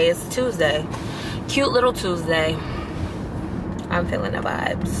little day. It's Tuesday, cute little Tuesday. I'm feeling the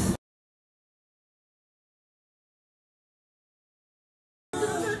vibes.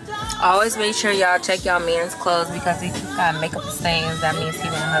 Always make sure y'all check y'all man's clothes because he got makeup stains. That means he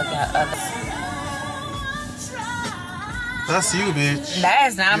didn't hug y'all others. That's you, bitch. That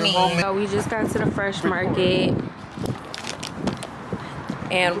is not me. So we just got to the fresh market,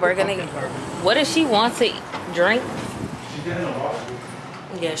 and we're gonna. What does she want to drink?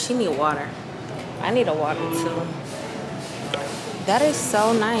 Yeah, she need water. I need a water too. That is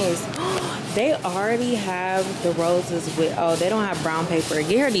so nice. They already have the roses with, oh, they don't have brown paper.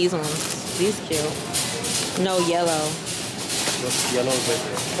 Get her these ones. These cute. No, yellow. What's yellow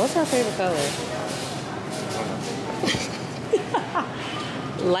paper? What's her favorite color?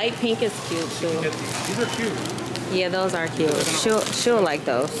 Light pink is cute too. These are cute. Yeah, those are cute. She'll like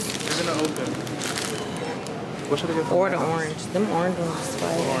those. They're gonna open. What should I get? Or the orange. Them orange ones is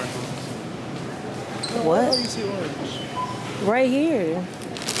fire. Orange. What? How do you see orange? Right here.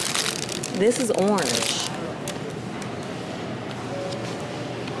 This is orange.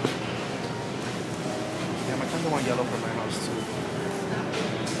 Yeah, I kind of want yellow for my house too.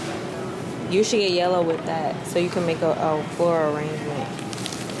 You should get yellow with that so you can make a floral arrangement.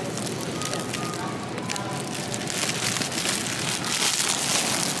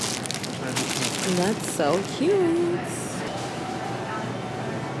 That's so cute. It's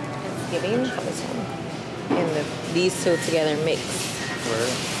giving this one. And these two together mixed. Where?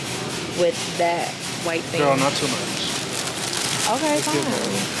 With that white thing. Girl, not too much. Okay, fine.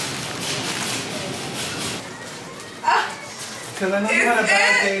 Because I know you had a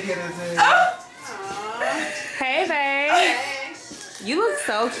bad day the other day. Hey, babe. Hey. You look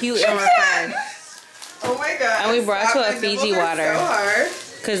so cute and refreshed. Oh my god. And we brought you a Fiji water.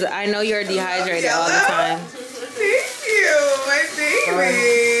 Because I know you're dehydrated all the time. Thank you, my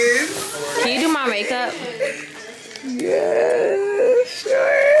babies. Can you do my makeup? Yeah,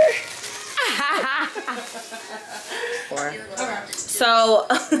 sure. So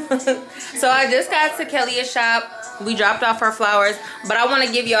I just got to Kelly's shop. We dropped off our flowers, but I want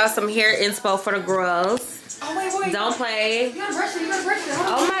to give y'all some hair inspo for the girls. Oh, wait. Don't play. You gotta brush it.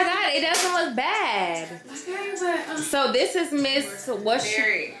 Oh my God, it doesn't look bad. So this is Mrs.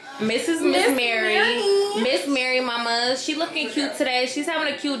 Mary. Miss Mary Mama. She looking cute today. She's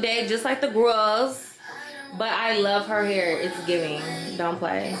having a cute day, just like the girls. But I love her hair. It's giving. Don't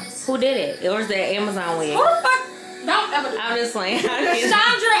play. Who did it? It was the Amazon wig. Who the fuck? Don't ever. I'm just playing.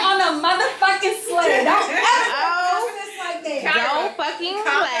 Chandra on a motherfucking sled. Don't ever. Oh, like that. don't fucking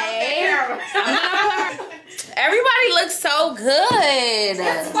play. I'm gonna put her. Everybody looks so good.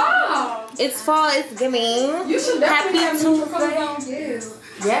 It's fall. It's fall. It's giving. You should definitely have neutral colors on. Yes.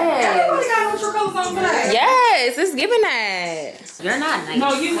 Everybody got neutral colors on today. Yes, it's giving that. You're not nice.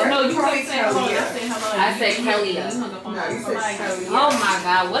 No, you can't say hello. I said Kelly. No, you said Kelly. Oh my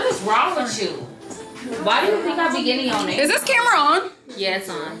God, what is wrong with you? Why do you think I be getting your name? Is this camera on? Yeah, it's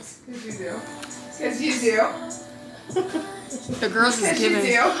on. Because you do. The girls is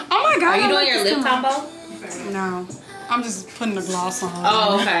giving. Oh my God. Are you doing your lip combo? No. I'm just putting the gloss on.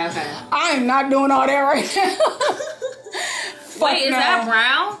 Oh, okay. I am not doing all that right now. Wait, is that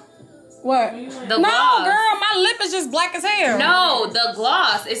brown? What? The no, gloss. girl, my lip is just black as hell. No, the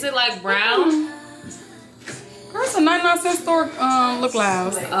gloss. Is it like brown? Girl, it's a 99-cent store lip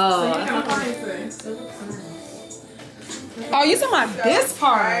gloss. Oh. Oh, you talking about this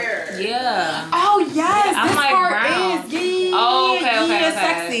part? Yeah. Oh, yes. I'm this like part brown. is. Yeah, Oh, okay. It's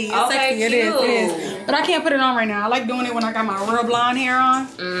sexy. It's Okay, sexy. cute. It is. But I can't put it on right now. I like doing it when I got my real blonde hair on.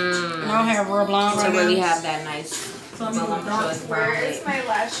 I don't have real blonde To right really now. have that nice. Where is my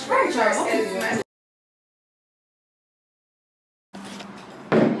lash?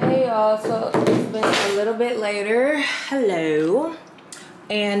 Hey y'all, so it's been a little bit later. Hello.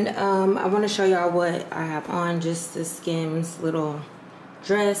 And I want to show y'all what I have on. Just the Skims little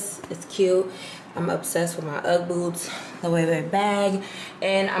dress. It's cute. I'm obsessed with my Ugg boots, the way bag,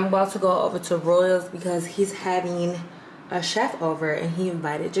 and I'm about to go over to Royals because he's having a chef over and he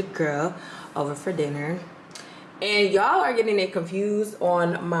invited your girl over for dinner. And y'all are getting it confused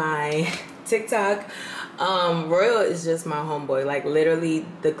on my TikTok. Royal is just my homeboy. Like literally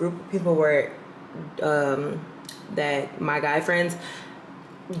the group of people were that my guy friends,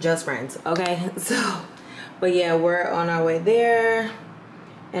 just friends, okay? So but yeah, we're on our way there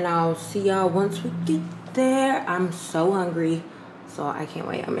and I'll see y'all once we get there. I'm so hungry, so I can't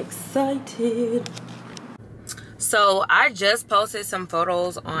wait. I'm excited. So I just posted some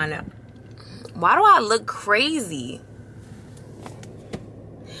photos on. Why do I look crazy?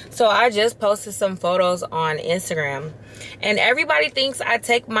 So I just posted some photos on Instagram and everybody thinks I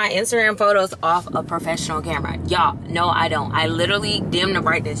take my Instagram photos off a professional camera. Y'all, no, I don't. I literally dim the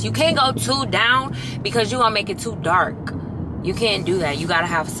brightness. You can't go too down because you're gonna make it too dark. You can't do that. You gotta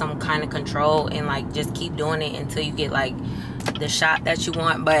have some kind of control and like just keep doing it until you get like the shot that you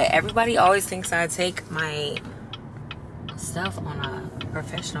want. But everybody always thinks I take my stuff on a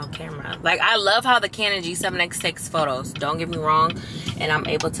professional camera. Like I love how the Canon G7X takes photos, don't get me wrong, and I'm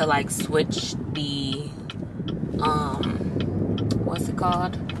able to like switch the what's it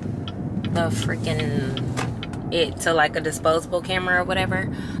called, the freaking it to like a disposable camera or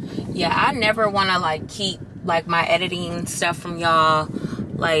whatever. Yeah, I never want to like keep like my editing stuff from y'all.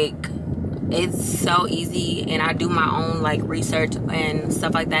 Like it's so easy and I do my own like research and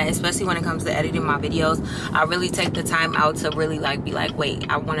stuff like that, especially when it comes to editing my videos. I really take the time out to really like be like, wait,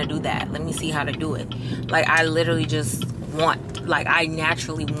 I want to do that, let me see how to do it. Like I literally just want, like I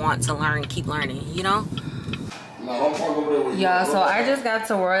naturally want to learn, keep learning, you know. Y'all, so I just got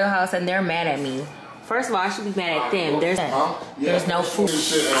to Royal House and they're mad at me. First of all, I should be mad at them. There's no food.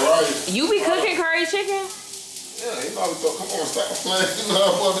 You be cooking curry chicken? Yeah, he probably thought, come on, stop playing. You know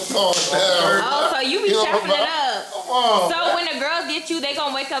what I'm talking about. Oh, so you be chopping it up. Come on. So when the girls get you, they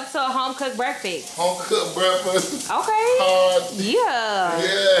gonna wake up to a home-cooked breakfast. Home-cooked breakfast. Okay. Yeah.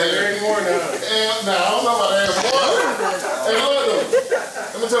 Yeah. More now. Nah, I don't know about that more. Hey, look,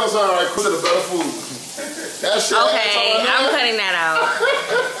 let me tell you something right quick, the better food. That shit. Okay, I'm cutting that out.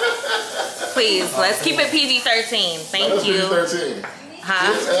 Please, let's keep it PG-13. Thank you. PG-13.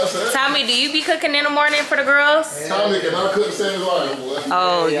 Huh? Tommy, do you be cooking in the morning for the girls? Tommy cannot cook the same as I boy.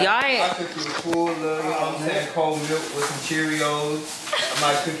 Oh, y'all ain't. I cook you a full, you know what I'm saying, cold milk with some Cheerios. I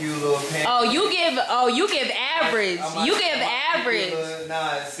might cook you a little pan. Oh, you give average. You give average.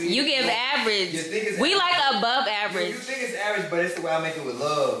 You give average. We like above average. You think it's average, but it's the way I make it with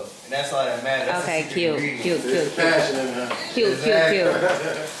love. And that's all that matters. That's okay, cute.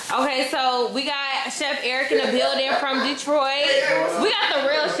 Okay, so we got Chef Eric in the building from Detroit. We got the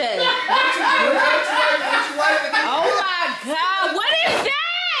real chef. Oh my God, what is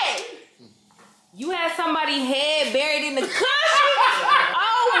that? You had somebody's head buried in the cushion?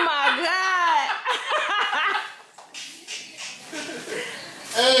 Oh my God.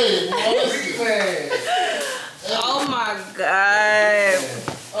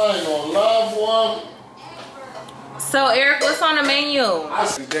 So Eric, what's on the menu?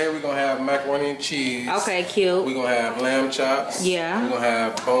 Today we're gonna have macaroni and cheese. Okay, cute. We're gonna have lamb chops. Yeah. We're gonna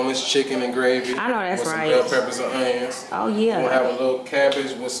have boneless chicken and gravy. I know that's with right. Some bell peppers and onions. Oh yeah. We're gonna have a little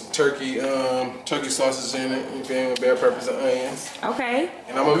cabbage with some turkey sauces in it. You feel me? Bell peppers and onions. Okay.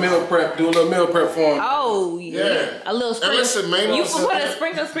 And I'm a meal prep. Do a little meal prep for him. Oh yeah. A little sprinkle. You can put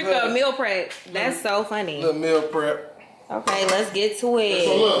a sprinkle of meal prep. That's so funny. Little meal prep. Okay, let's get to it.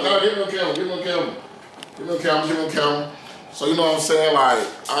 So look, now give me a camera. So you know what I'm saying? Like,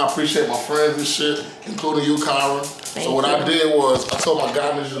 I appreciate my friends and shit, including you, Kirah. So what I did was, I told my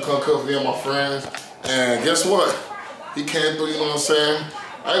guy to come cook for me and my friends. And guess what? He came through, you know what I'm saying?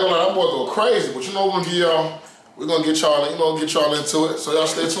 I ain't gonna lie, that boy go crazy, but you know we're gonna get y'all, get y'all into it. So y'all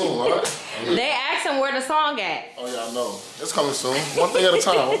stay tuned, all right? They asked him where the song at. Oh yeah, I know. It's coming soon. One thing at a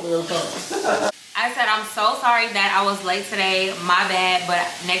time, I said, I'm so sorry that I was late today. My bad, but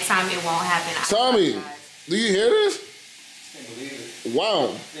next time it won't happen. Tommy, do you hear this?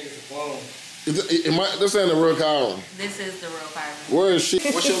 Wow. This ain't the real Kirah. This is the real Kirah. Where is she?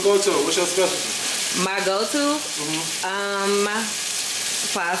 What's your go-to? What's your specialty? My go-to?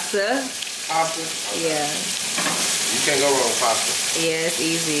 Pasta. Pasta? Yeah. You can't go wrong with pasta. Yeah, it's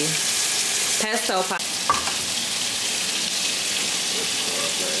easy. Pesto pasta.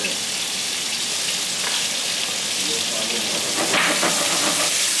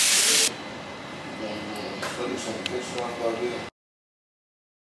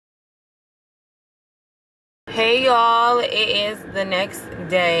 Hey y'all, it is the next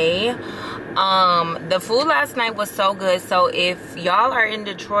day. The food last night was so good, so if y'all are in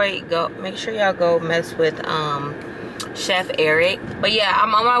Detroit, make sure y'all go mess with Chef Eric. But yeah,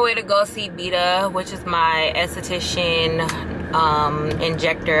 I'm on my way to go see Bita, which is my esthetician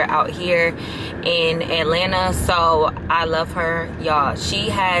injector out here in Atlanta. So I love her, y'all. She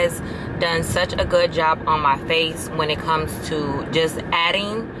has done such a good job on my face when it comes to just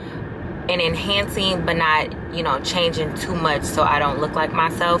adding and enhancing, but not, you know, changing too much so I don't look like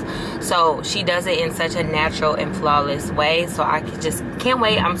myself. So she does it in such a natural and flawless way, so I can't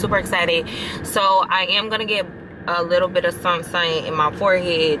wait. I'm super excited. So I am gonna get a little bit of something in my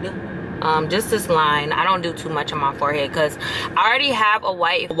forehead, just this line. I don't do too much on my forehead because I already have a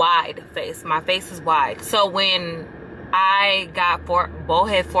wide face. My face is wide. So when I got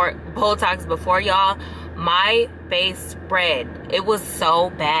Botox before, y'all, my face spread. It was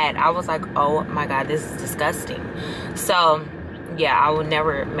so bad. I was like, oh my god, this is disgusting. So yeah, I would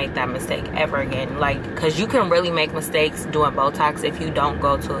never make that mistake ever again. Like, because you can really make mistakes doing Botox if you don't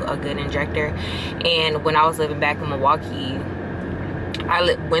go to a good injector. And when I was living back in Milwaukee,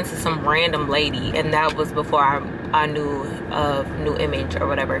 I went to some random lady, and that was before I knew of New Image or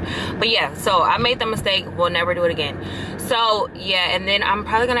whatever. But yeah, so I made the mistake. We'll never do it again. So yeah, and then I'm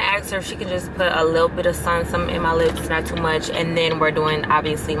probably gonna ask her if she can just put a little bit of some in my lips, not too much. And then we're doing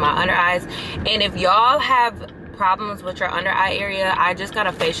obviously my under eyes. And if y'all have problems with your under eye area, I just got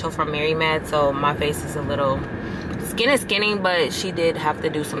a facial from Mary Mad, so my face is a little skinny, but she did have to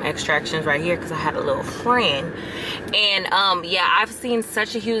do some extractions right here because I had a little friend. And yeah, I've seen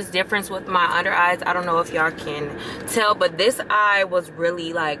such a huge difference with my under eyes. I don't know if y'all can tell, but this eye was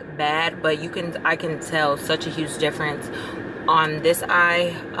really like bad, but I can tell such a huge difference on this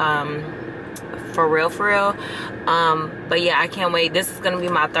eye, for real. But yeah, I can't wait. This is gonna be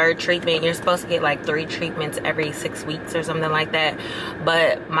my 3rd treatment. You're supposed to get like 3 treatments every 6 weeks or something like that,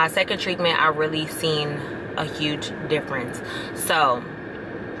 but my 2nd treatment, I really seen a huge difference. So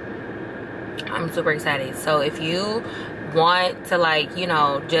I'm super excited. So if you want to, like,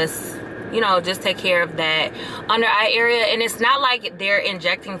 just take care of that under eye area, and it's not like they're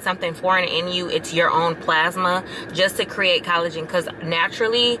injecting something foreign in you, it's your own plasma just to create collagen, because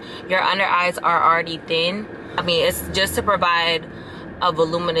naturally your under eyes are already thin. I mean, it's just to provide a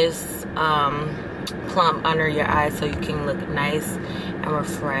voluminous plump under your eyes so you can look nice and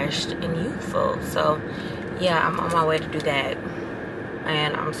refreshed and youthful. So yeah, I'm on my way to do that,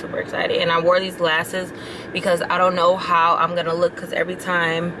 and I'm super excited. And I wore these glasses because I don't know how I'm gonna look, because every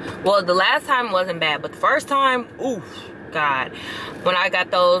time, well, the last time wasn't bad, but the first time, oof, god, when I got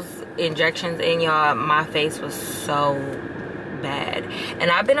those injections in, y'all, my face was so bad.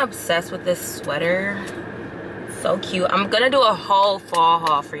 And I've been obsessed with this sweater. So cute. I'm gonna do a whole fall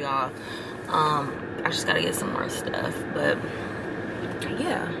haul for y'all. I just gotta get some more stuff, but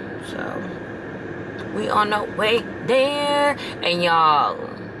yeah, so we on our way there. And y'all,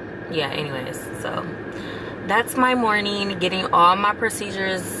 yeah, anyways, so that's my morning, getting all my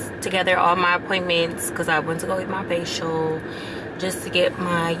procedures together, all my appointments, because I went to go get my facial just to get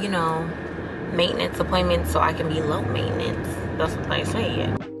my, you know, maintenance appointment so I can be low maintenance. That's what they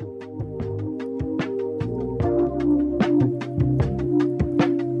say.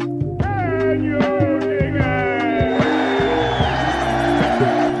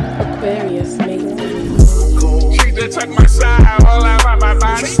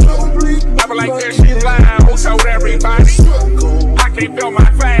 body. I be like that shit lying, who told everybody? I can't feel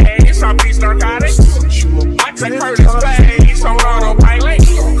my face, I'm beast narcotic. I take her to space on autopilot.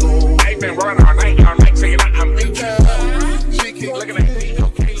 I ain't been running all night saying I'm leaking. Look at that.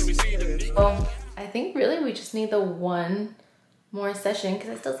 Okay, let me see the. Oh, I think really we just need the one more session because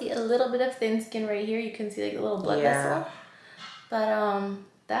I still see a little bit of thin skin right here. You can see like a little blood vessel. But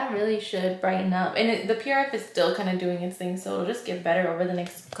that really should brighten up. And the PRF is still kind of doing its thing, so it'll just get better over the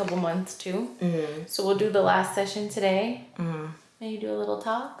next couple months too. So we'll do the last session today. And you do a little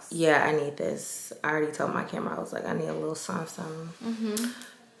talks? Yeah, I need this. I already told my camera, I was like, I need a little something.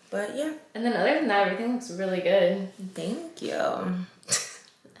 But yeah. And then other than that, everything looks really good. Thank you. I'm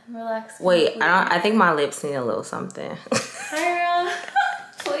relaxing. Wait, I think my lips need a little something. Kirah,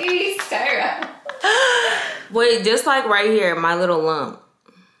 please, Kirah. Wait, just like right here, my little lump.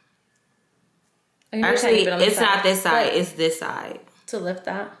 Actually, it's not this side, it's this side. To lift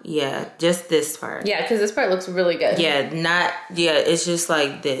that? Yeah, just this part. Yeah, because this part looks really good. Yeah, it's just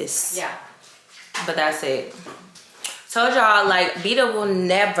like this. Yeah. But that's it. Told y'all, like, Bita will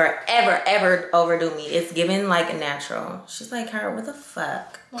never, ever, ever overdo me. It's giving like a natural. She's like, her, what the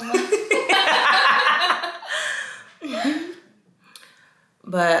fuck?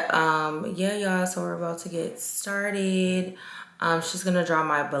 But yeah, y'all, so we're about to get started. She's gonna draw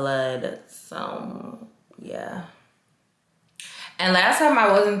my blood, so yeah. And last time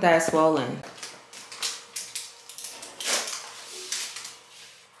I wasn't that swollen.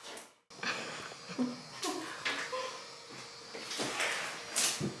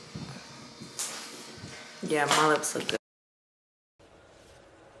 Yeah, my lips look good.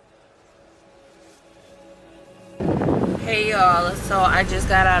 Hey y'all, so I just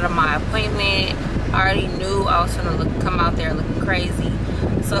got out of my appointment. I already knew I was gonna come out there looking crazy.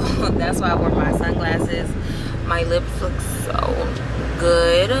 So that's why I wore my sunglasses. My lips look so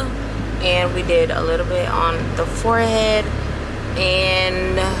good. And we did a little bit on the forehead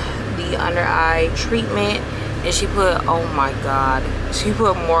and the under eye treatment. And she put, oh my God, she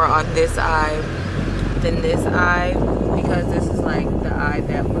put more on this eye than this eye. Because this is like the eye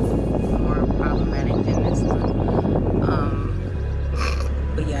that was more problematic than this one.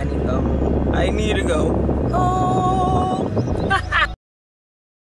 But yeah, I need to go home. I need to go home.